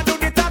jet him a do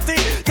the tatty.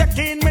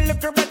 Taking me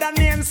look better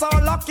name so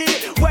lucky.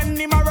 When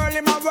him a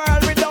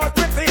whirl without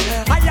pretty.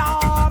 I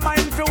am my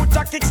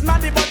future kicks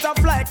not the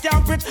butterfly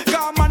can't quit.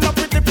 Come on up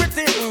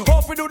pretty.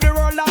 Hope we do the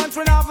roll dance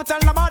we never tell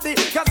nobody.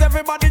 Cause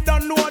everybody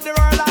don't know the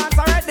roll dance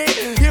already.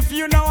 If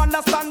you now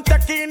understand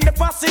taking the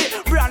posse.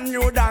 Brand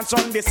new dance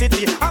on the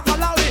city. I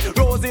follow it.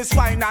 Roses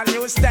fine and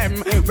new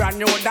stem. Brand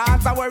new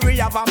dance where we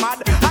have a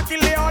mad. I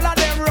kill all of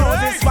them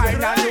roses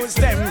fine and new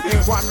stem.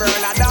 One roll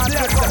a dance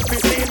with some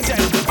 15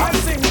 gems. I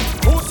sing.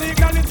 Who seek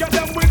knowledge get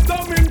them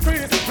wisdom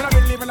increase. When I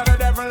believe in the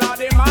devil or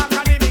the mark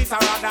and the beast are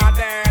rather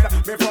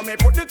dead. Before me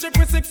put the chip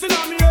with 6 in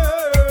on me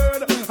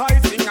head.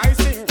 I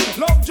sing.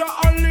 Love Jah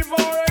and live for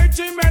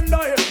 80 men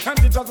die. And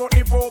teach us what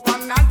the Pope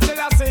and Nancy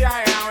I say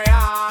I am we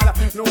all.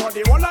 Know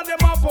the one of them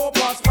a Pope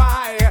or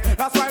spy.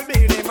 That's why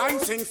be the man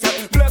sings.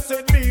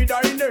 Blessed be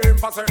thy name.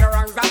 For certain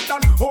wrongs that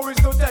done. Who is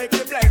to take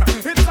the blame?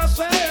 It's a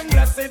shame.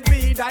 Blessed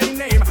be thy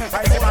name.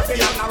 I say what they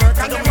have to work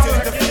and them a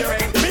work here.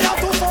 Me have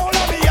to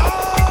follow me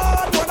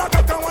hard. When I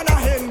cock and when I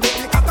hen. But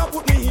the cock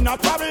put me in a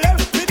problem.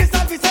 Me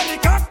decide to sell the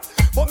cock.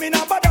 But me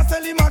not bother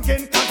sell him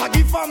again. Cause I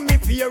give from me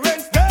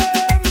parents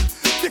them.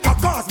 The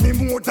cock cost me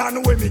more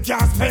than when me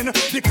can spend.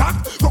 The cock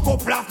go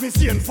blast me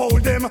see and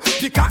fold them.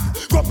 The cock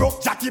go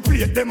broke Jackie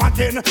plate them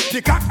again.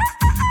 The cock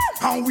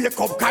and wake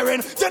up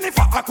Karen.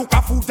 Jennifer a cook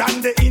a food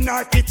and they in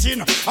her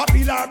kitchen. A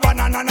peel her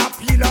banana and a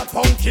peel her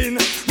pumpkin.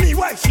 Me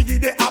wife she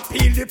did a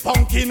peel the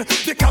pumpkin.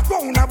 The cock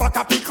round her back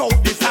a pick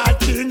out the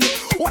salting.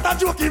 What a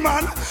jokey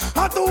man.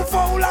 A too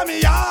foul of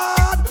me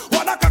yard.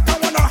 What a cock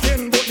and one a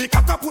hen. But the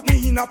cock a put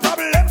me in a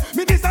problem.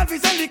 Me decide to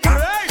sell the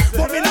cock.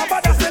 But me not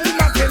bother sell him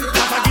again.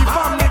 Cause I give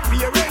from me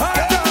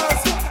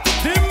parents.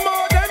 The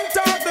more them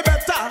talk the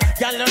better.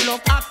 Girl you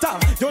look hotter.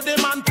 You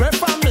the man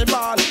prefer me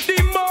ball. The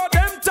more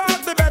them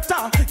talk the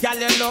better. Girl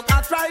you look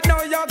hot right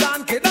now. You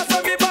gone kid that's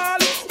how me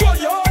ball. Whoa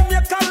yo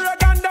make a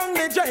rag and down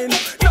the drain.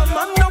 No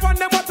man no one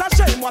them what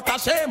a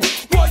shame.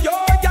 Whoa yo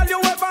girl you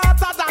ever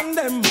hotter than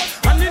them.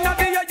 And in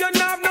the year you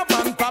no have no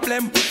man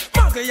problem.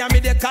 Muggle ya me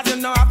the cause you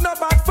no have no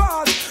bad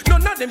fault.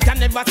 None of them can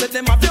never say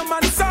them have your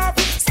man soft.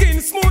 Skin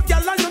smooth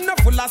girl and you no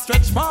full of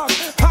stretch mark.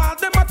 All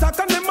them attack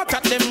and them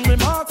attack them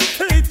remarks.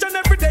 Each and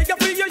every day you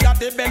feel you have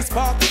the best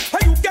spark.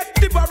 And you get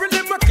the barrel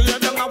them a clear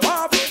down a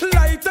warp.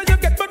 Lighter you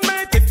get but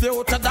mate if you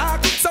out a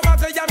dark. So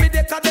muggle ya me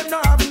the cause them no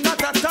have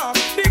not a talk.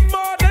 The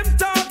more them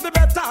talk the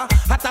better.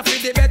 Hotter for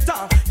the better.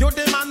 You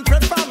the man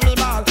prefer me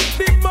ball.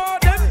 The more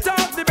them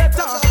talk the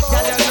better.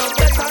 Girl you know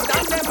better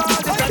than them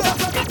all the better.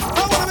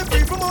 I wanna be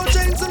free from all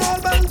chains and all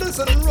bangles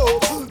and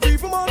ropes.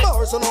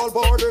 on all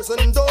borders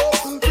and dope.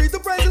 Free to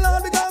praise the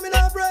Lord because me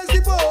not praise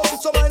the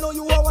Pope. So I know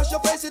you are wash your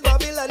face with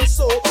Babylon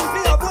soap.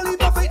 Me have only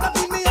for faith, that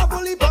mean me have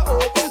only for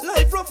hope.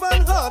 Life rough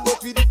and hard,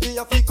 but with it me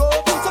have to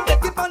cope. So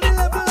take it on the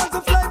level and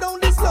some slide down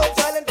the slope.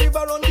 Silent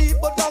river run deep,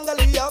 but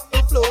Gangali have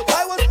to float.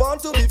 I was born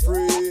to be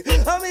free.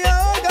 I'm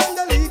here,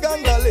 Gangali,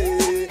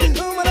 Gangali.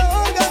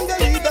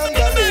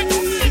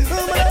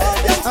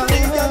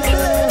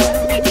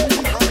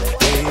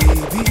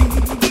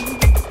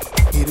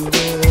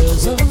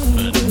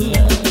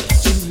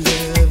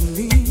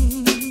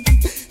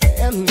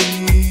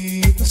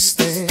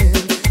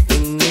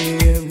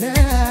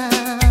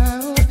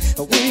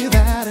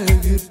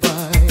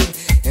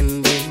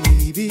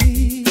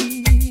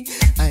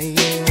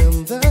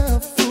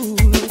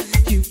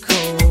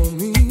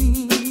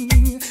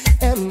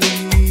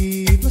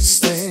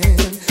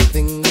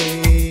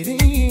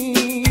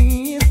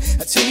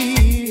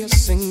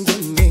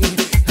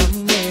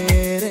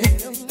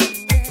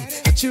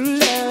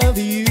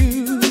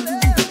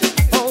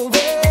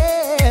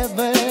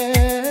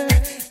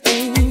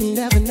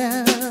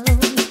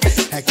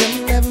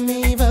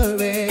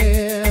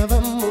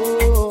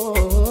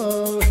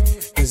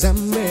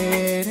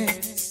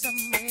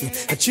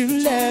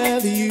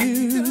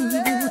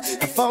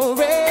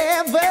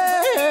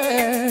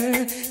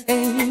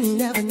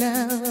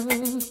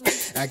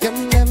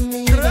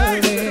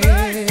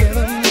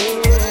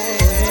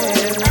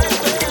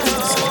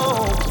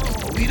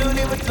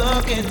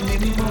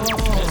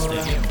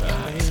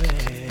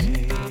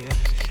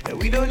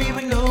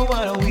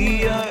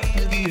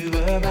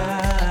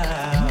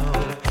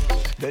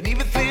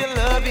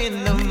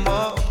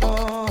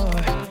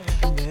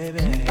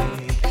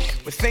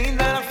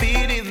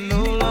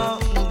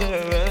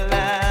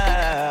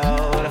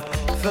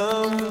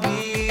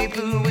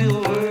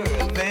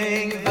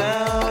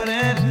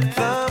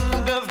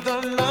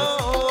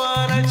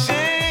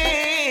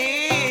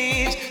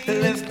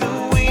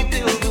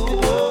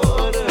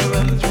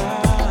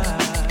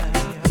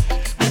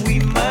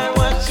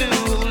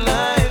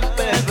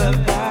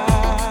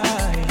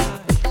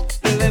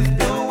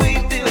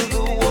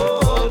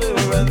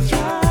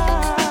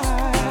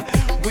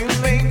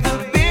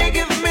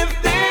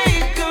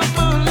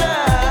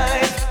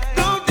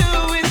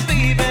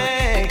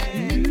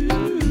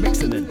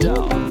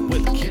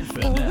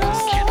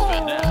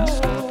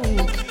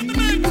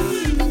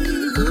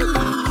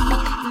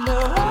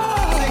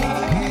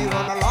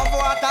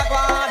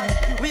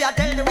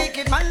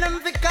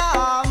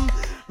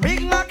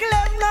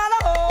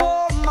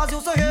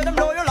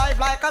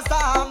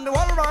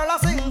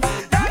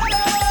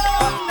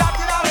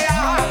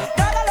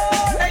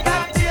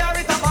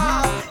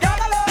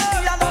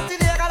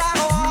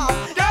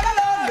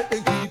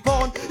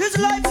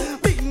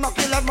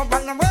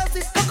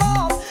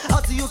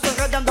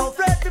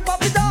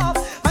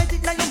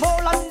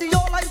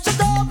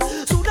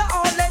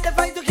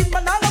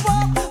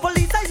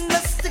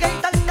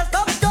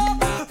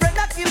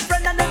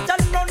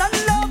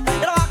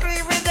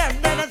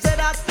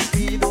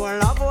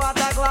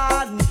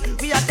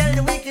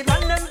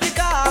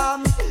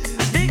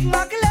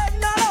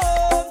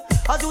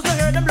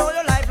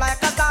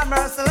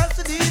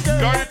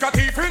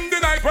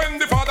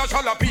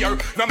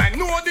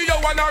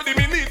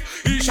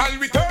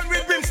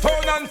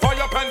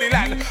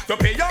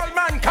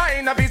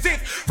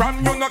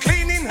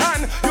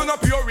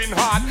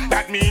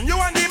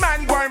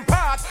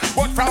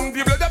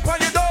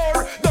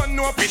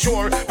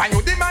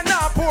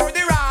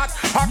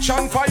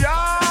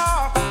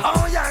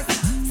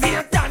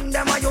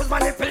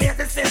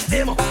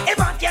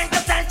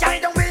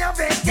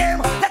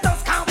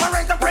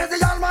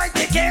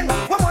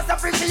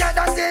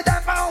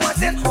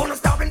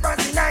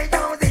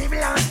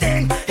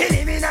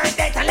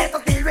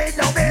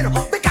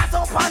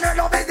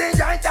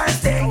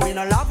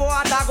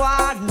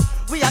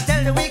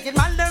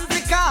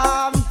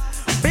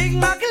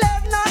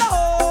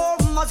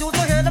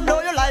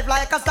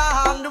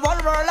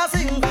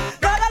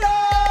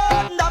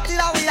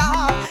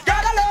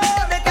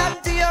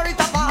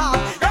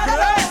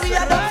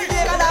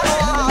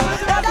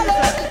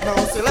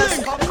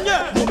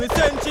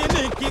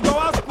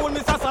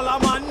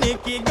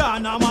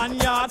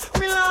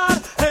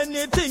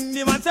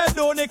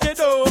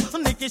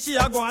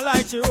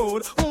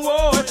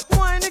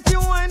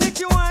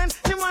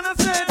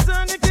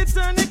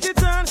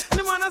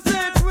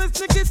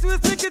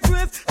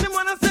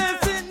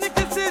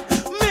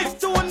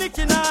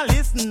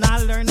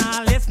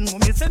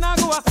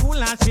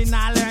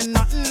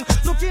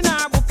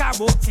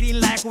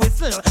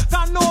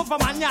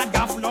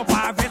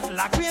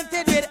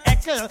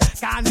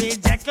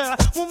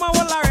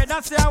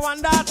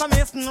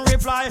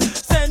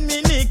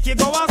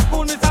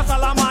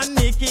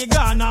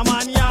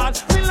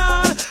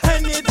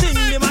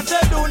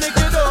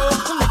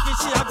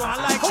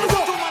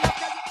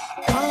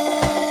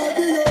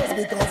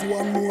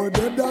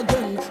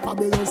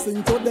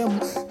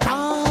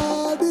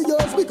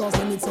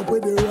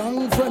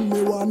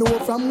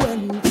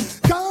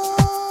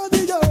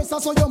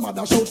 saw your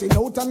mother shouting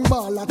out and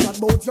ball at that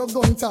about your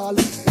gun tall.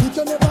 If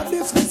you never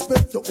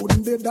disrespect, you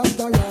wouldn't be that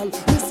dial.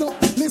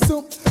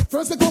 Listen,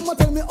 first you come and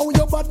tell me how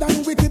you bad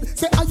and wicked.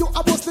 Say, are you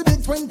a bust the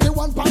big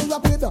 21 pound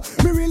rapid?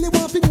 Me really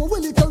want to know,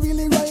 well, if you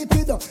really right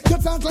it. You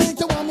talk like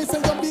you want me,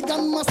 say you're big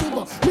and massive.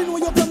 Me know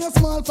you're playing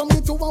small from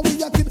me to when we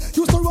a kid.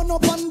 Used to run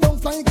up and down,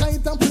 flying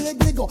kite and play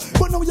giggle.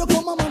 But now you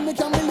come a man, me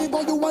can't believe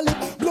how you a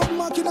live. Blood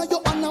marking on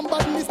your hand and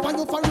badness by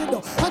your forehead.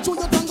 And show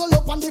you tangle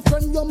up and the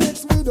friend you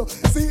mix with.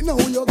 See now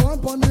you're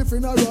gone on the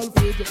funeral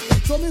food.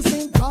 So me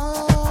sing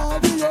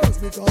cardios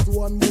because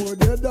one more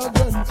dead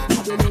again.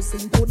 I don't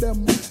sing to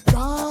them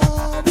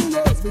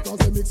cardios because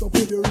they mix up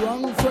with the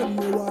wrong friend.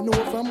 Me want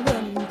know from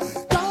when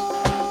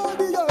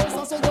cardios.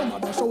 I saw your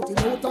mother shouting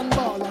out and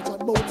ball at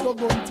chat about your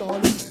gun tall.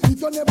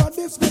 If you never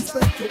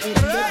disrespect you,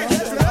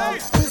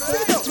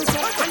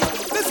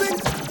 listen,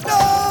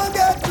 don't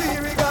get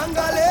weary,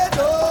 gangale,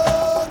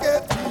 don't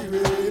get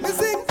weary.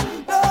 Listen,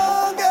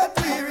 don't get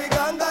weary,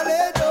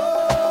 gangale,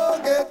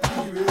 don't get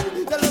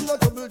weary. Tell them no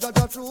trouble,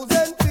 Jaja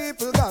choosing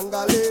people,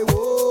 gangale,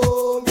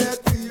 won't get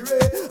weary.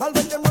 I'll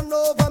let them run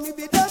over me,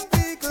 be them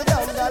people,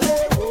 gangale,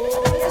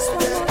 won't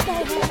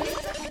get weary.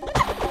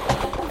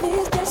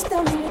 This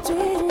destiny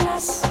between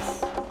us,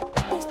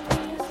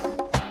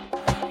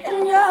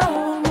 and you're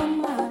on my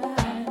mind.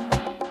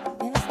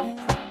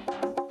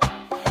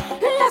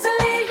 As I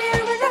lay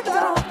here in the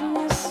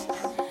darkness,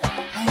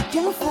 I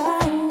can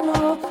find no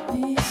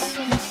peace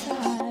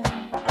inside.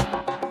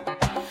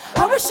 I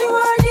wish you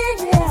were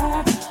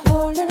here,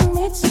 holding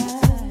me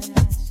tight.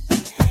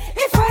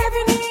 If I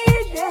ever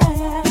need you,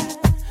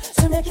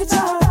 so make it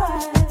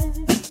alright.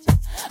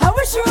 I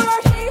wish you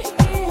were here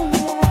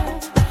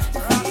to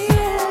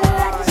feel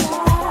like a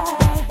child.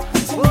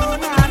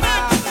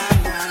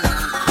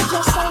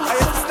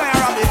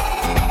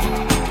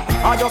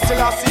 I just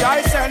still see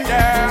I send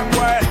them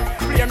well.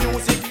 Play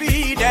music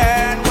feed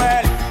them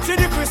well. See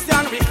the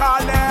Christian we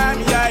call them,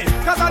 yeah.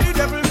 Cause all the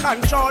devil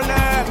control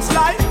them.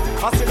 Slide.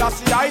 I still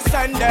see I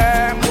send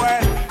them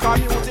well. Cause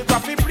music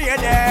what we play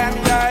them,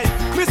 yeah.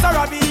 Mr.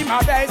 Robbie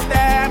my best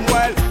them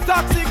well.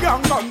 Taxi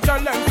gang come tell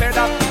them say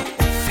that.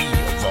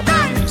 Feel the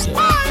music,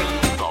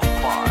 feel the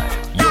vibe.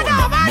 You're in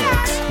the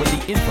mix with the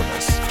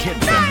infamous Kid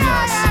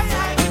Finesse.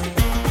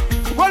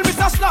 Well,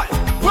 Mr. Sly,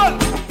 well,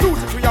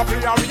 music we a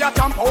play, we a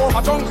jump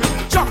over jungle.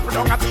 Jump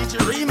down a teach you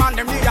ream and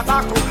them need a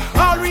talk to.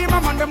 All ream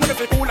and man them with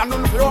the cool and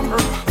none for hunger.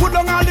 Put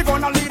down all the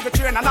gun and leave the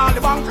train and all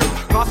the bunker.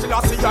 Still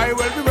I see I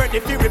will be ready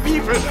for the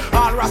people.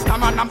 All Rasta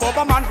man and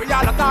Boba man we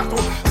all a talk to.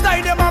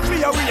 Stay them and play,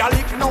 we a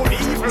licking out the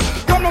evil.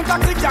 Come on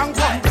taxi gang,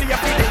 come play a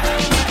play.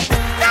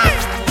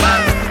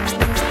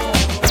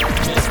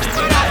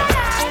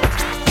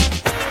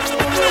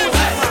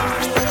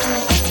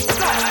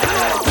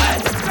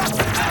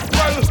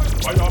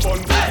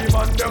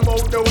 Them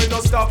out the way, no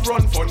stop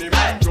run funny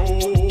man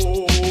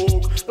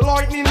joke.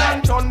 Lightning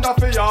and thunder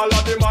for all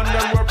of the man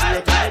them were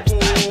pray to the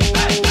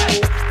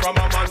book. From a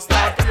man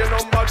start play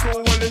number 2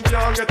 when him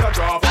can't get a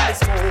draw from the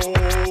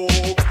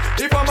smoke.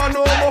 If I'm a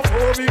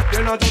homophobic,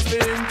 then I just be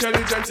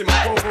intelligent in my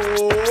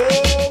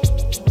provoke.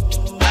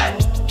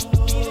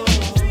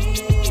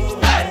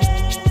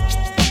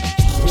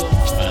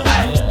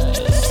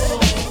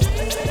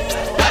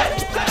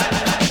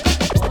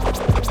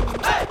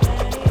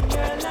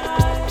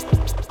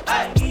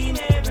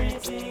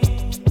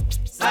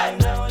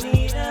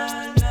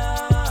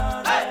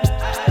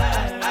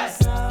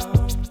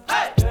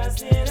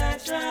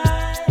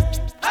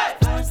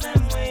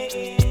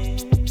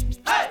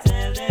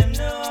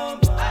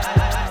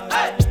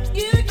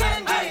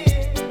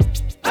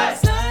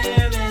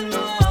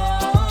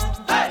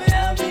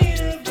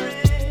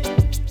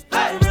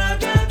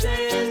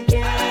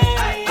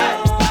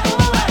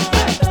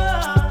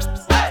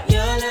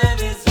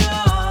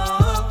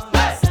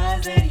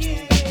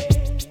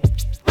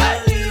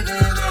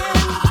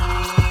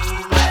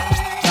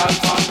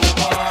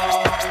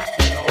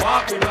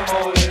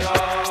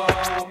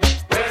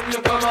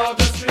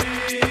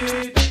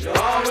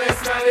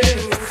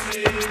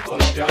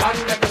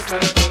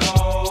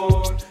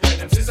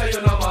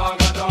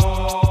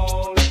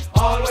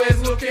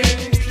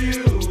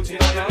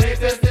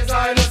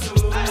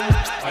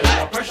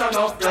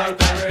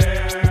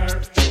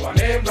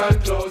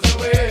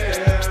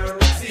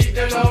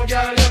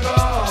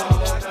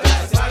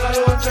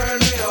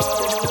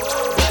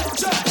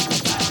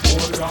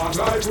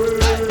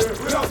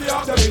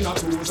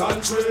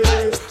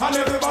 And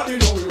everybody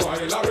know we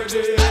wild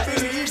already.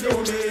 Believe you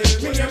me,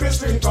 me name is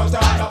String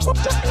Katana. Hold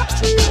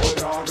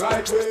on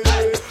like we,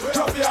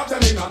 coffee up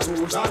them in a 2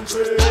 and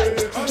 3.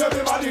 And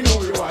everybody know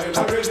we wild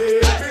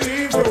already.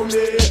 Believe you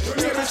me,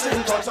 me name is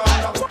String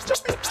Katana.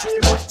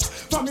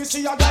 For me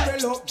see a girl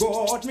look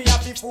good, me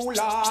have to fool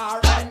her.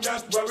 And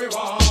just where we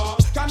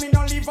want. Can me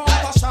no live on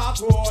the short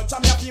road, so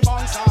me have to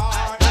bounce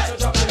her. So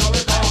jump in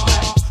our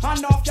car.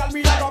 Enough girl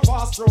me a go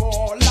pass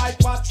through like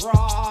Patra.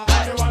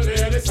 And the one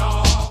lady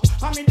saw.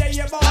 I mean they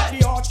about the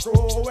hot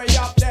screw way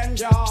up them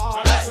jaw.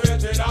 And that's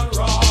sweated and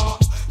raw.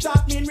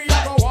 That mean we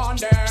a go on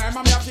them,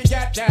 and me have to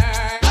get them.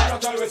 I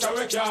don't tell we say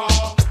we care.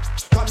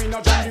 Come in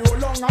a jam you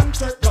long and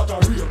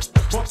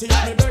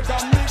party, me beg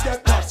and me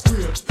get that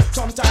straight.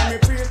 Sometimes me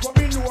praise, but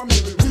me know me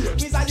will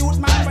wait. Me's a youth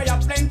man, where you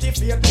plenty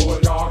faith.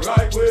 Old dog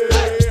like we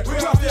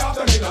have to have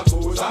them in a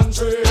twos and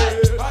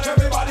threes. And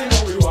everybody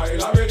know we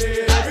wild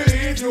already.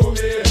 Believe you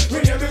me, we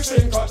name the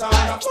string cut and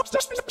a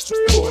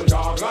old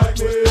dog like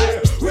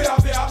we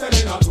have to have them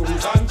in a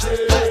twos and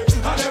threes.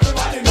 And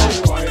everybody know we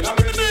wild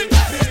already.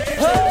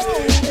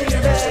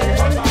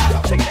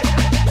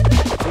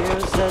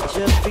 There's such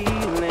a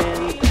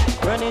feeling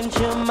running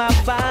through my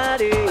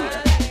body,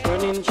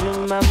 running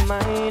through my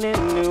mind,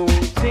 and new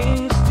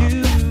things to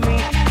me.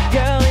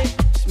 Girl, it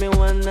makes me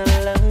wanna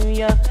love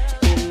ya,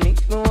 it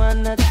makes me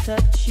wanna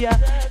touch ya,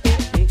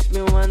 it makes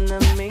me wanna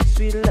make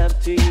sweet love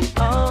to you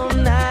all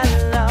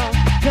night long.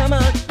 Come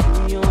on,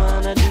 do you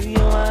wanna, do you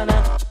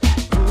wanna,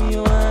 do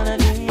you wanna,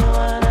 do you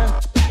wanna,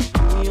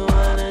 do you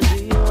wanna,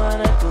 do you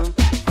wanna come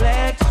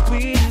flex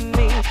with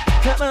me?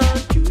 Come on,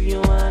 do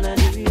you wanna,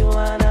 do you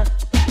wanna,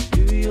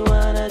 do you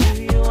wanna,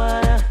 do you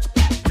wanna,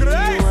 do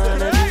you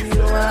wanna, do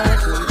you wanna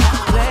come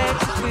flex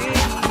with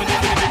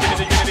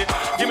me?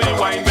 Give me the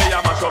wine where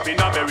you mash up in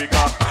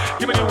America.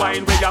 Give me the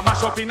wine where you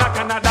mash up in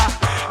Canada.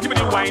 Give me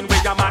the wine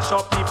where you mash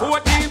up the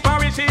 14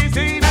 parishes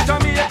in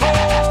Jamaica.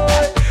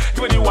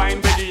 Give me the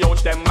wine where the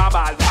out them a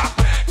ball for.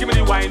 Give me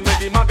the wine where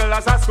the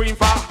mugglers a scream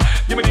for.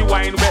 Give me the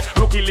wine where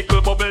rookie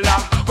little bubbler.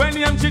 When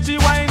the MGG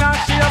wine and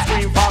she a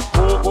scream for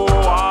cocoa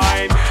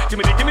wine. Give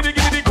me the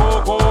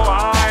cocoa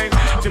wine.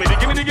 Give me the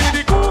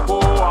cocoa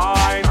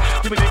wine.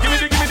 Give me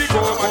the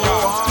cocoa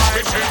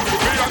wine.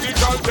 Me and the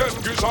girl them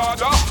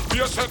disorder. Be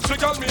a sexy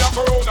girl, me a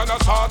go round and a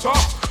starter.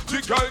 The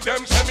girl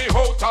them send me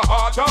out a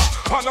harder.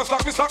 And a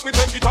slack me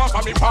take it off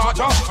and me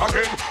parter.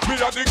 Again, me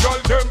and the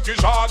girl them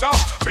disorder.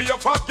 Be a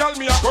fat girl,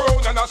 me a go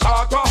round and a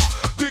starter.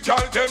 The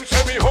girl them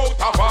send me out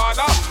a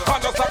harder.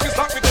 And a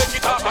slack me take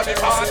it off and me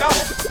parter.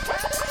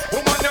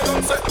 Woman, you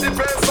don't set the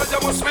pace, so you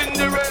must win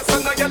the race.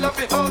 And the girl of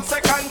the whole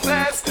second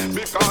place.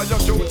 Because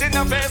you're shooting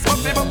a face, but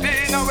people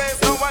in a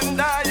waste. No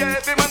wonder you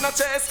every man a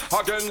chase.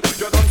 Again,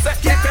 you don't set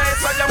the pace,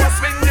 so you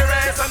must win the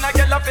race. And the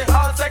girl of the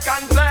whole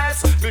second place.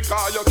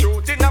 Because you're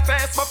shooting a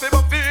face, but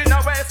people in a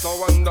waste. No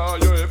wonder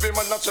you every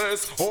man a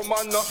chase. Oh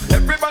man,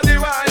 everybody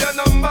want your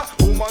number.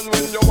 Woman,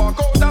 when you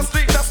walk out the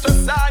street, just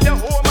stress your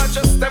home and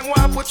just them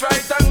want put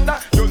right under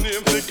your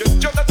name. Thinking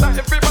you that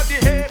everybody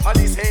hate, all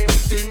this hate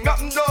thing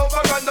happened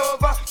over and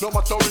over. No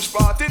matter which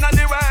part in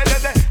the world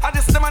you're there, and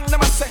this the man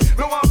them a say,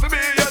 we want to be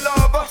your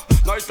lover.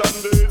 Night and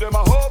day them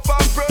a hope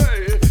and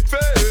pray.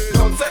 Faith,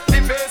 don't set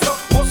the pace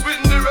up, must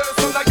win the race.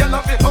 So the girl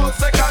of the whole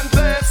second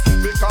place.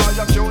 Because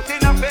you're cute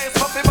in a face,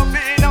 but people be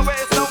in a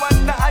waste. No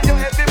wonder you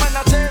every man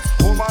a chase.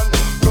 Woman,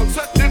 don't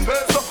set the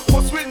pace up,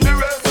 must win the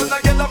race. So the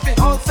girl of the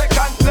whole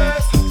second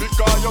place.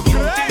 Because you're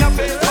cute in a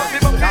face, but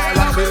people be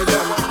in a waste.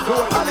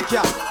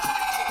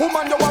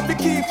 Woman, you want the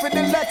key for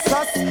the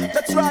Lexus.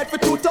 Let's ride for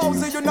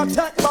 2,000, you not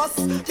tech bus.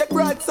 Get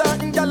right,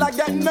 certain gal I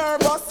get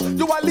nervous.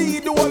 You a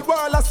lead the whole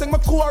world, I sing my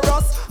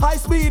chorus. High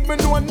speed, me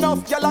know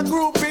enough, gal a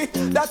groupie.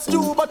 That's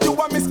true, but you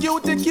a miss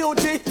cutie.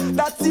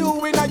 That's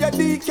you in a your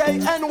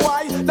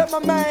DKNY, them a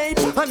made.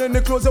 And then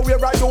the clothes you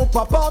wear, I do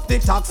pop off the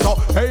top.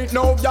 So ain't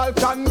no gal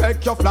can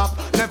make you flap.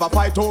 Never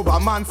fight over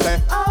man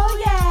say,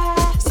 oh yeah.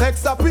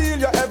 Sex appeal,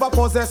 you ever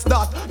possess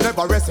that.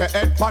 Never rest your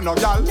head for no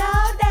gal. No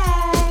day.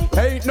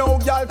 Ain't no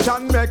gal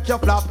can make you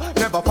flap.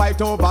 Never fight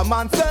over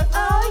man say,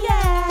 oh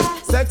yeah.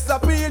 Sex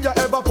appeal, you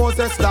ever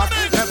possess that.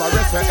 Never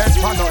rest your head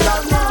for no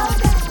gal.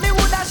 Me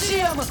woulda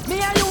shame.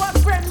 Me and you a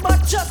friend,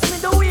 but trust me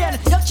the way.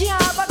 You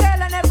can't have a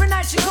girl and every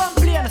night she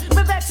complain.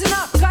 Me vexing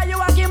up, cause you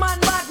a give man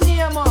bad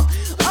name.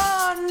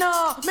 Oh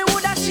no, me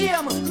woulda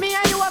shame. Me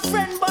and you a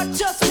friend, but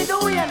trust me the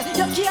way.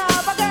 You can't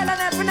have a girl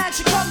and every night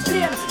she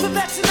complain. Me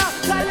vexing up,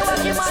 cause you a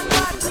give man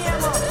bad name.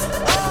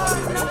 Oh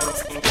no.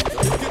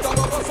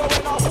 So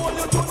when I hold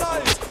you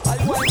tonight, I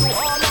want to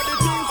all of the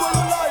things when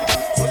you like.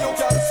 So you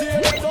can see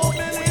it, don't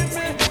believe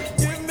me.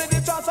 Give me the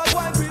chance, I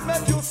want to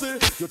make you see.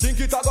 You think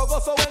it a go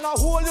so when I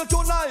hold you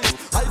tonight,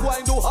 I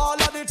want to all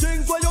of the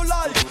things when you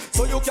like.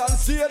 So you can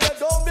see it,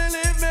 don't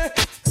believe me.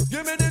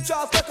 Give me the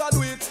chance, I can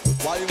do it.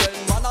 Why when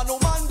man and no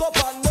man go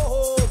pan no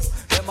hope,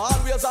 them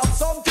always have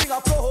something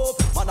a pro.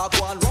 Man a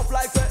go and rough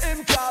like say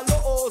him can't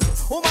lose.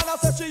 Woman a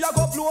say she a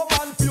go blow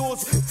man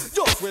fuse.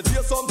 Just wait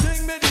here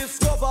something me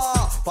discover.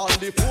 On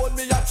the phone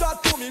me a chat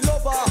to me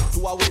lover.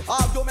 Two a we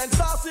argument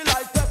saucy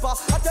like pepper.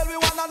 I tell we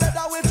one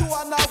another we two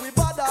and now we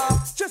bother.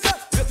 She said,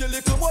 get your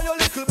little boy, your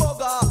little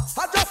bugger.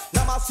 I just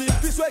never see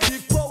peace where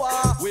give power.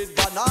 With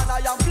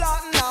banana and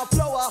plantain and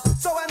flour.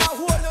 So when I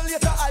hold you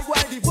later I go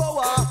and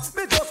devour.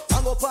 Me just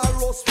hang up and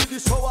roast with the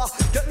shower.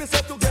 Get me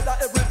set together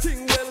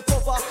everything well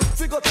cover.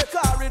 Figure take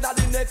car in at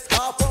the next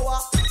half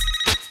hour.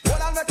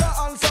 When I make her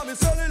answer me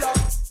cellular.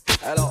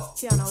 Hello.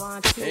 Tiana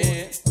want you.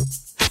 Hey.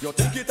 You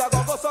think it a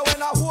go so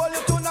when I hold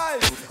you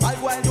tonight, I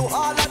go and do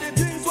all of the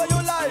things where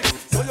you like.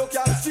 So you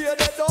can see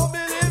that, don't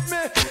believe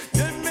me.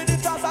 Give me the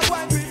chance, I go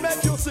and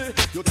make you see.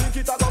 You think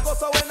it a go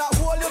so when I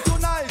hold you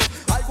tonight,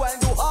 I go and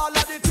do all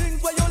of the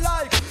things where you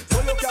like. So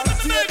you can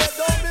see that,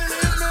 don't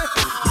believe me.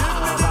 Give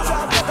me the chance,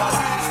 I go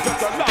and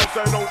Get your life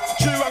and out.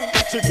 She rang,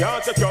 she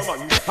can't take your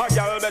man. I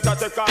girl better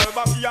take her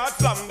backyard,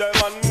 slam them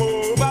and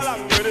move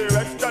along with the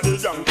rest of the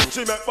young.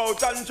 She make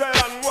bout and trail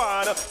and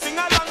one. Sing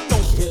along now.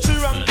 She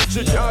run,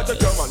 she can't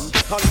take your man,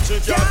 and she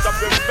can't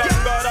stop him from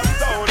God and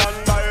town. And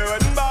by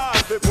when bad,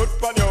 they put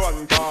on your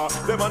one car.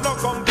 Them a no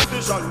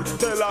competition.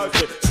 Tell her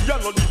say she a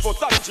no the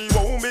first and she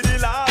won't be the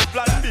last.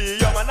 Plan B,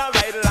 your man a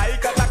ride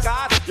like a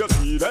cat. You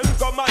see them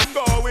come and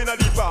go in a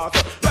the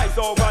past. Right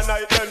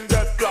overnight, then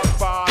get flat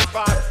fast.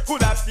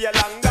 Could have stay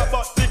longer,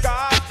 but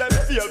because them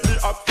feel the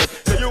upset.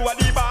 So you are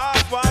the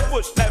boss, one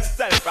push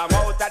themselves from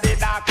out of the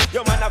dark.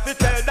 Your man have to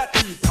tell that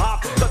he's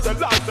half. So the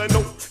last say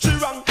no, she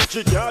wrong,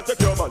 she can't take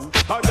your man.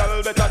 A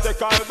girl better take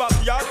her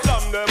backyard,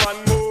 slam them and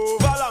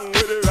move along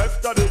with the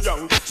rest of the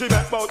young. She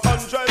make about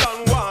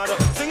 101.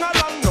 Sing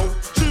along now,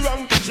 she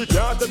wrong, she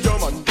can't take your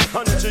man,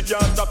 and she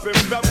can't stop him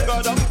from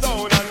God and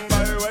down. And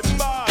by when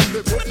bad,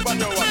 they put on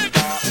your one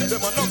car.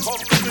 Them are no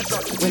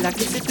competition. Well, I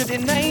kiss it to the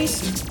nice.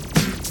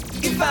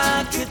 If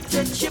I could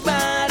touch your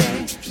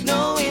body,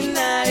 knowing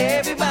that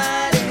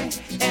everybody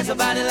has a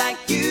body like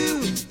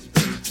you.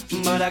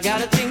 But I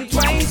gotta think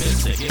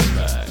twice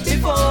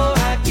before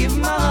I give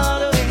my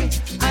heart away.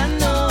 I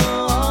know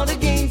all the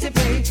games they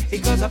play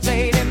because I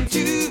play them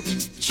too.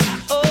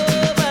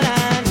 Oh, but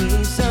I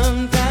need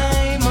some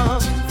time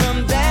off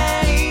from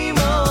that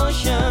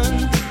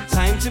emotion.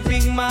 Time to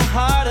pick my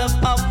heart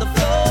up off the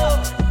floor.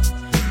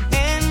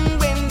 And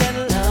when that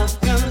love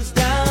comes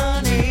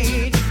down,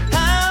 it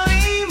how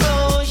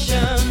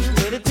emotion.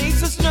 But it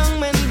takes a strong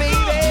man,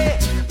 baby.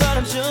 But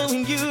I'm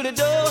showing you the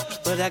door.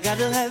 But I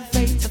gotta have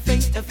faith.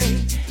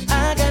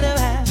 I gotta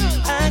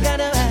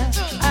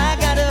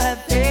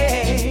have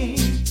faith.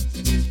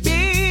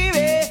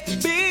 Baby,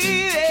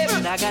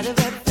 but I gotta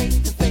have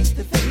faith.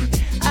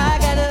 I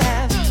gotta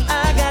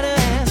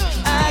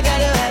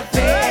have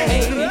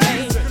faith.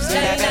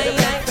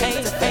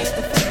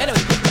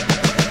 Anyway,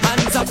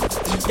 hands up.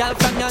 Girl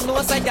from your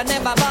nose say you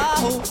never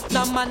bow.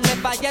 No man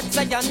never yet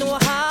say you know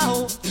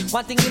how.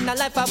 One thing in the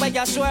life where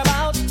you're sure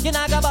about, you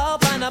not go bow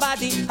for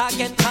nobody.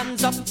 Again,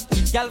 hands up.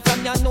 Girl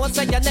from your nose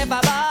say you never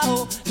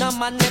bow. No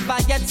man never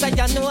yet say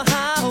you know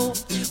how.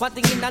 One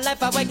thing in the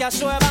life where you're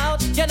sure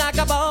about, you not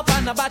go bow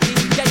for nobody.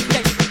 Yeah.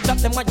 Drop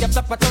them when you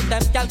flip, I told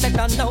them, girl, they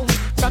don't know.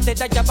 From the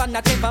day you're on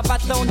the table,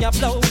 but down your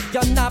flow.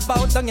 You're not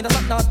bow down, you're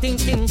not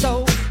thinking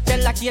so.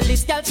 Tell a kill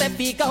this girl, say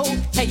we go.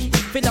 Hey,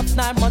 fill up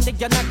now money,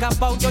 you're not go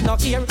bow, you're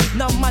not here.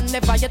 No man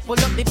never yet pull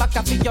up the back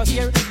of your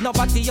hair.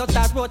 Nobody out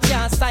the road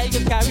can't style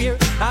your career.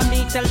 And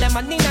me tell them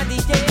I need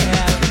the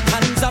air.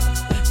 Hands up,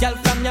 girl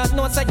from your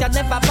nose say you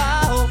never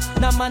bow.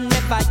 No man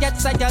never yet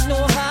say you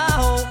know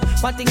how.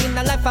 One thing in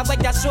the life where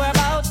you're sure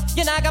about,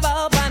 you not go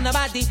bow for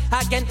nobody.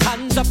 Again,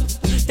 hands up,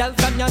 girl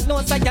from your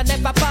nose say you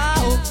never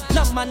bow.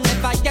 No man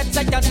never yet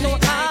say you know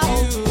how.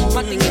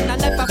 One thing in the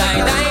life where you're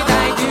sure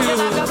about, you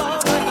not go bow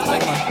for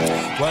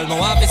nobody. Well, no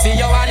want to see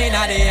you one in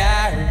the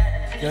air.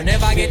 You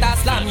never get a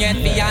slam yet,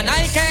 me and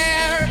I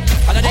care.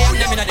 All of them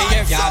in the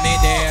air, yeah, me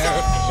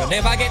there. You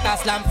never get a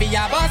slam for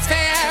your bus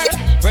fare.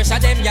 Pressure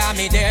them, yeah,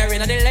 me there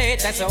in the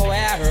latest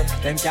wear.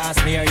 Them can't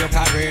smear your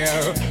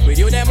career. With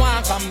you, them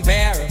want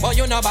compare. But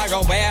you no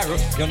borrow where.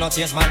 You no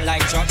chase man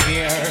like Chuck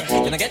here.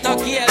 You no get no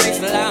careless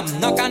slam.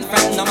 No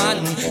confront no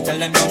man. Tell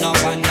them you no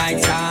one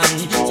night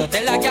stand. So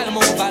tell a girl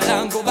move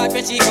along. Go back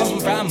where she come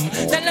from.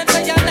 Tell them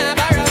say you not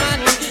borrow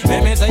man.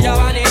 Let me say you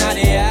one in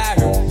the air.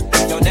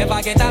 You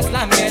never get a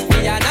slam yet,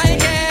 me and I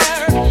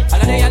care. All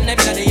of them in the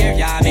air,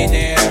 yeah, me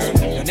there.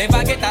 You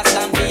never get a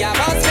slam for your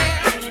bus fare.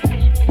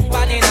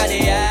 One in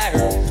the air.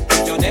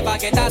 You never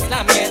get a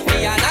slam yet,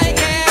 me and I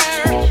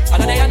care.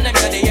 All of them in the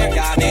air,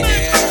 yeah, me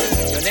there.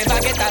 You never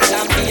get a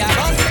slam for your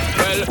bus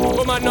fare. Well,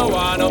 woman no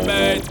wanna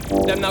bait.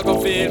 Them not go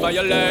feel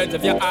violate.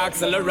 If you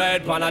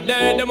accelerate, pan a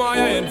day, them more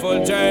you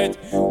infiltrate.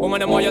 Woman,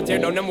 them more you tear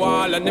down them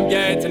wall and them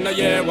gates. In the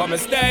year, what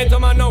mistake,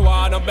 woman no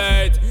wanna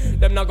bait.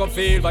 Them not go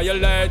feel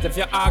violate. If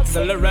you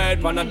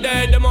accelerate, pan a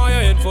day, them more you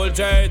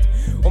infiltrate.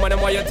 Woman, them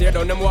more you tear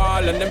down them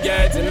wall and them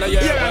gates. In the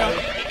year,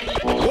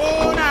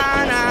 oh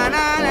na na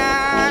na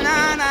na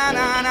na na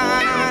na na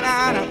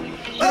na na.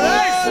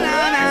 Oh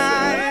na na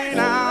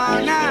na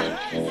na.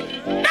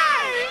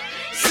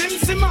 Sim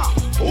Simma,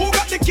 who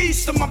got the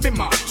keys to my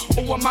bimmer?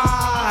 Who am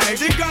I?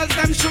 The girls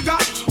them sugar.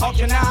 How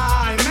can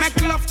I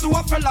make love to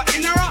a fella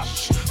in a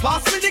rush?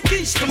 Pass me the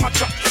keys to my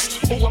trucks.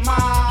 Who am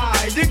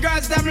I? The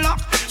girls them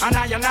lock. And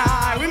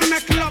I, we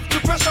make love to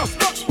precious.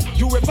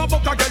 You ever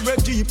buck a girl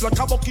with deep like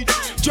a bucket?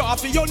 Draw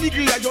for your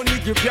niggle like your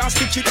niggle can't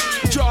stitch it.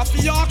 Draw for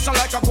your oxen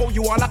like a cow,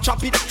 you wanna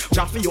chop it.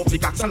 Draw for your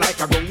pickaxe like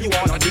a gun, you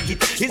wanna dig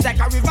it. It's like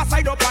a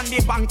riverside up on the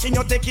bank and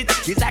you take it.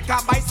 It's like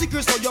a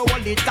bicycle so you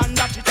hold it and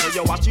dash it. So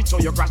you watch it, so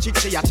you crash it.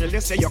 She a tell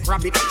you say you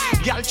grab it.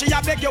 Girl, she a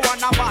beg you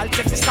wanna ball,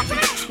 take it, stop it.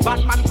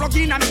 Batman plug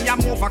in and me a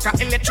move like a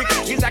electric.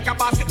 It's like a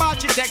basketball,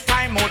 she take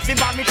time out to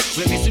bomb it.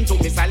 We listen to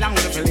me silent,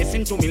 we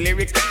listen to me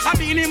lyrics. I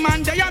be the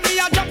man there and me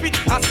a drop it.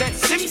 I said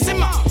Sim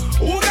Simma,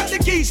 who got the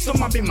keys to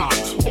my bimmer?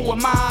 Who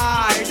am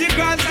I? The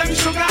girls them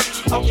sugar.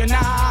 How can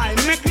I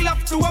make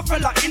love to a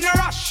fella in a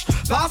rush?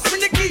 Pass me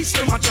the keys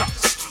to my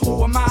trucks.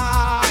 Who am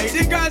I?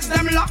 The girls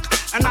them lock.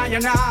 And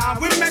I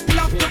we make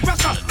love to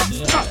pressure.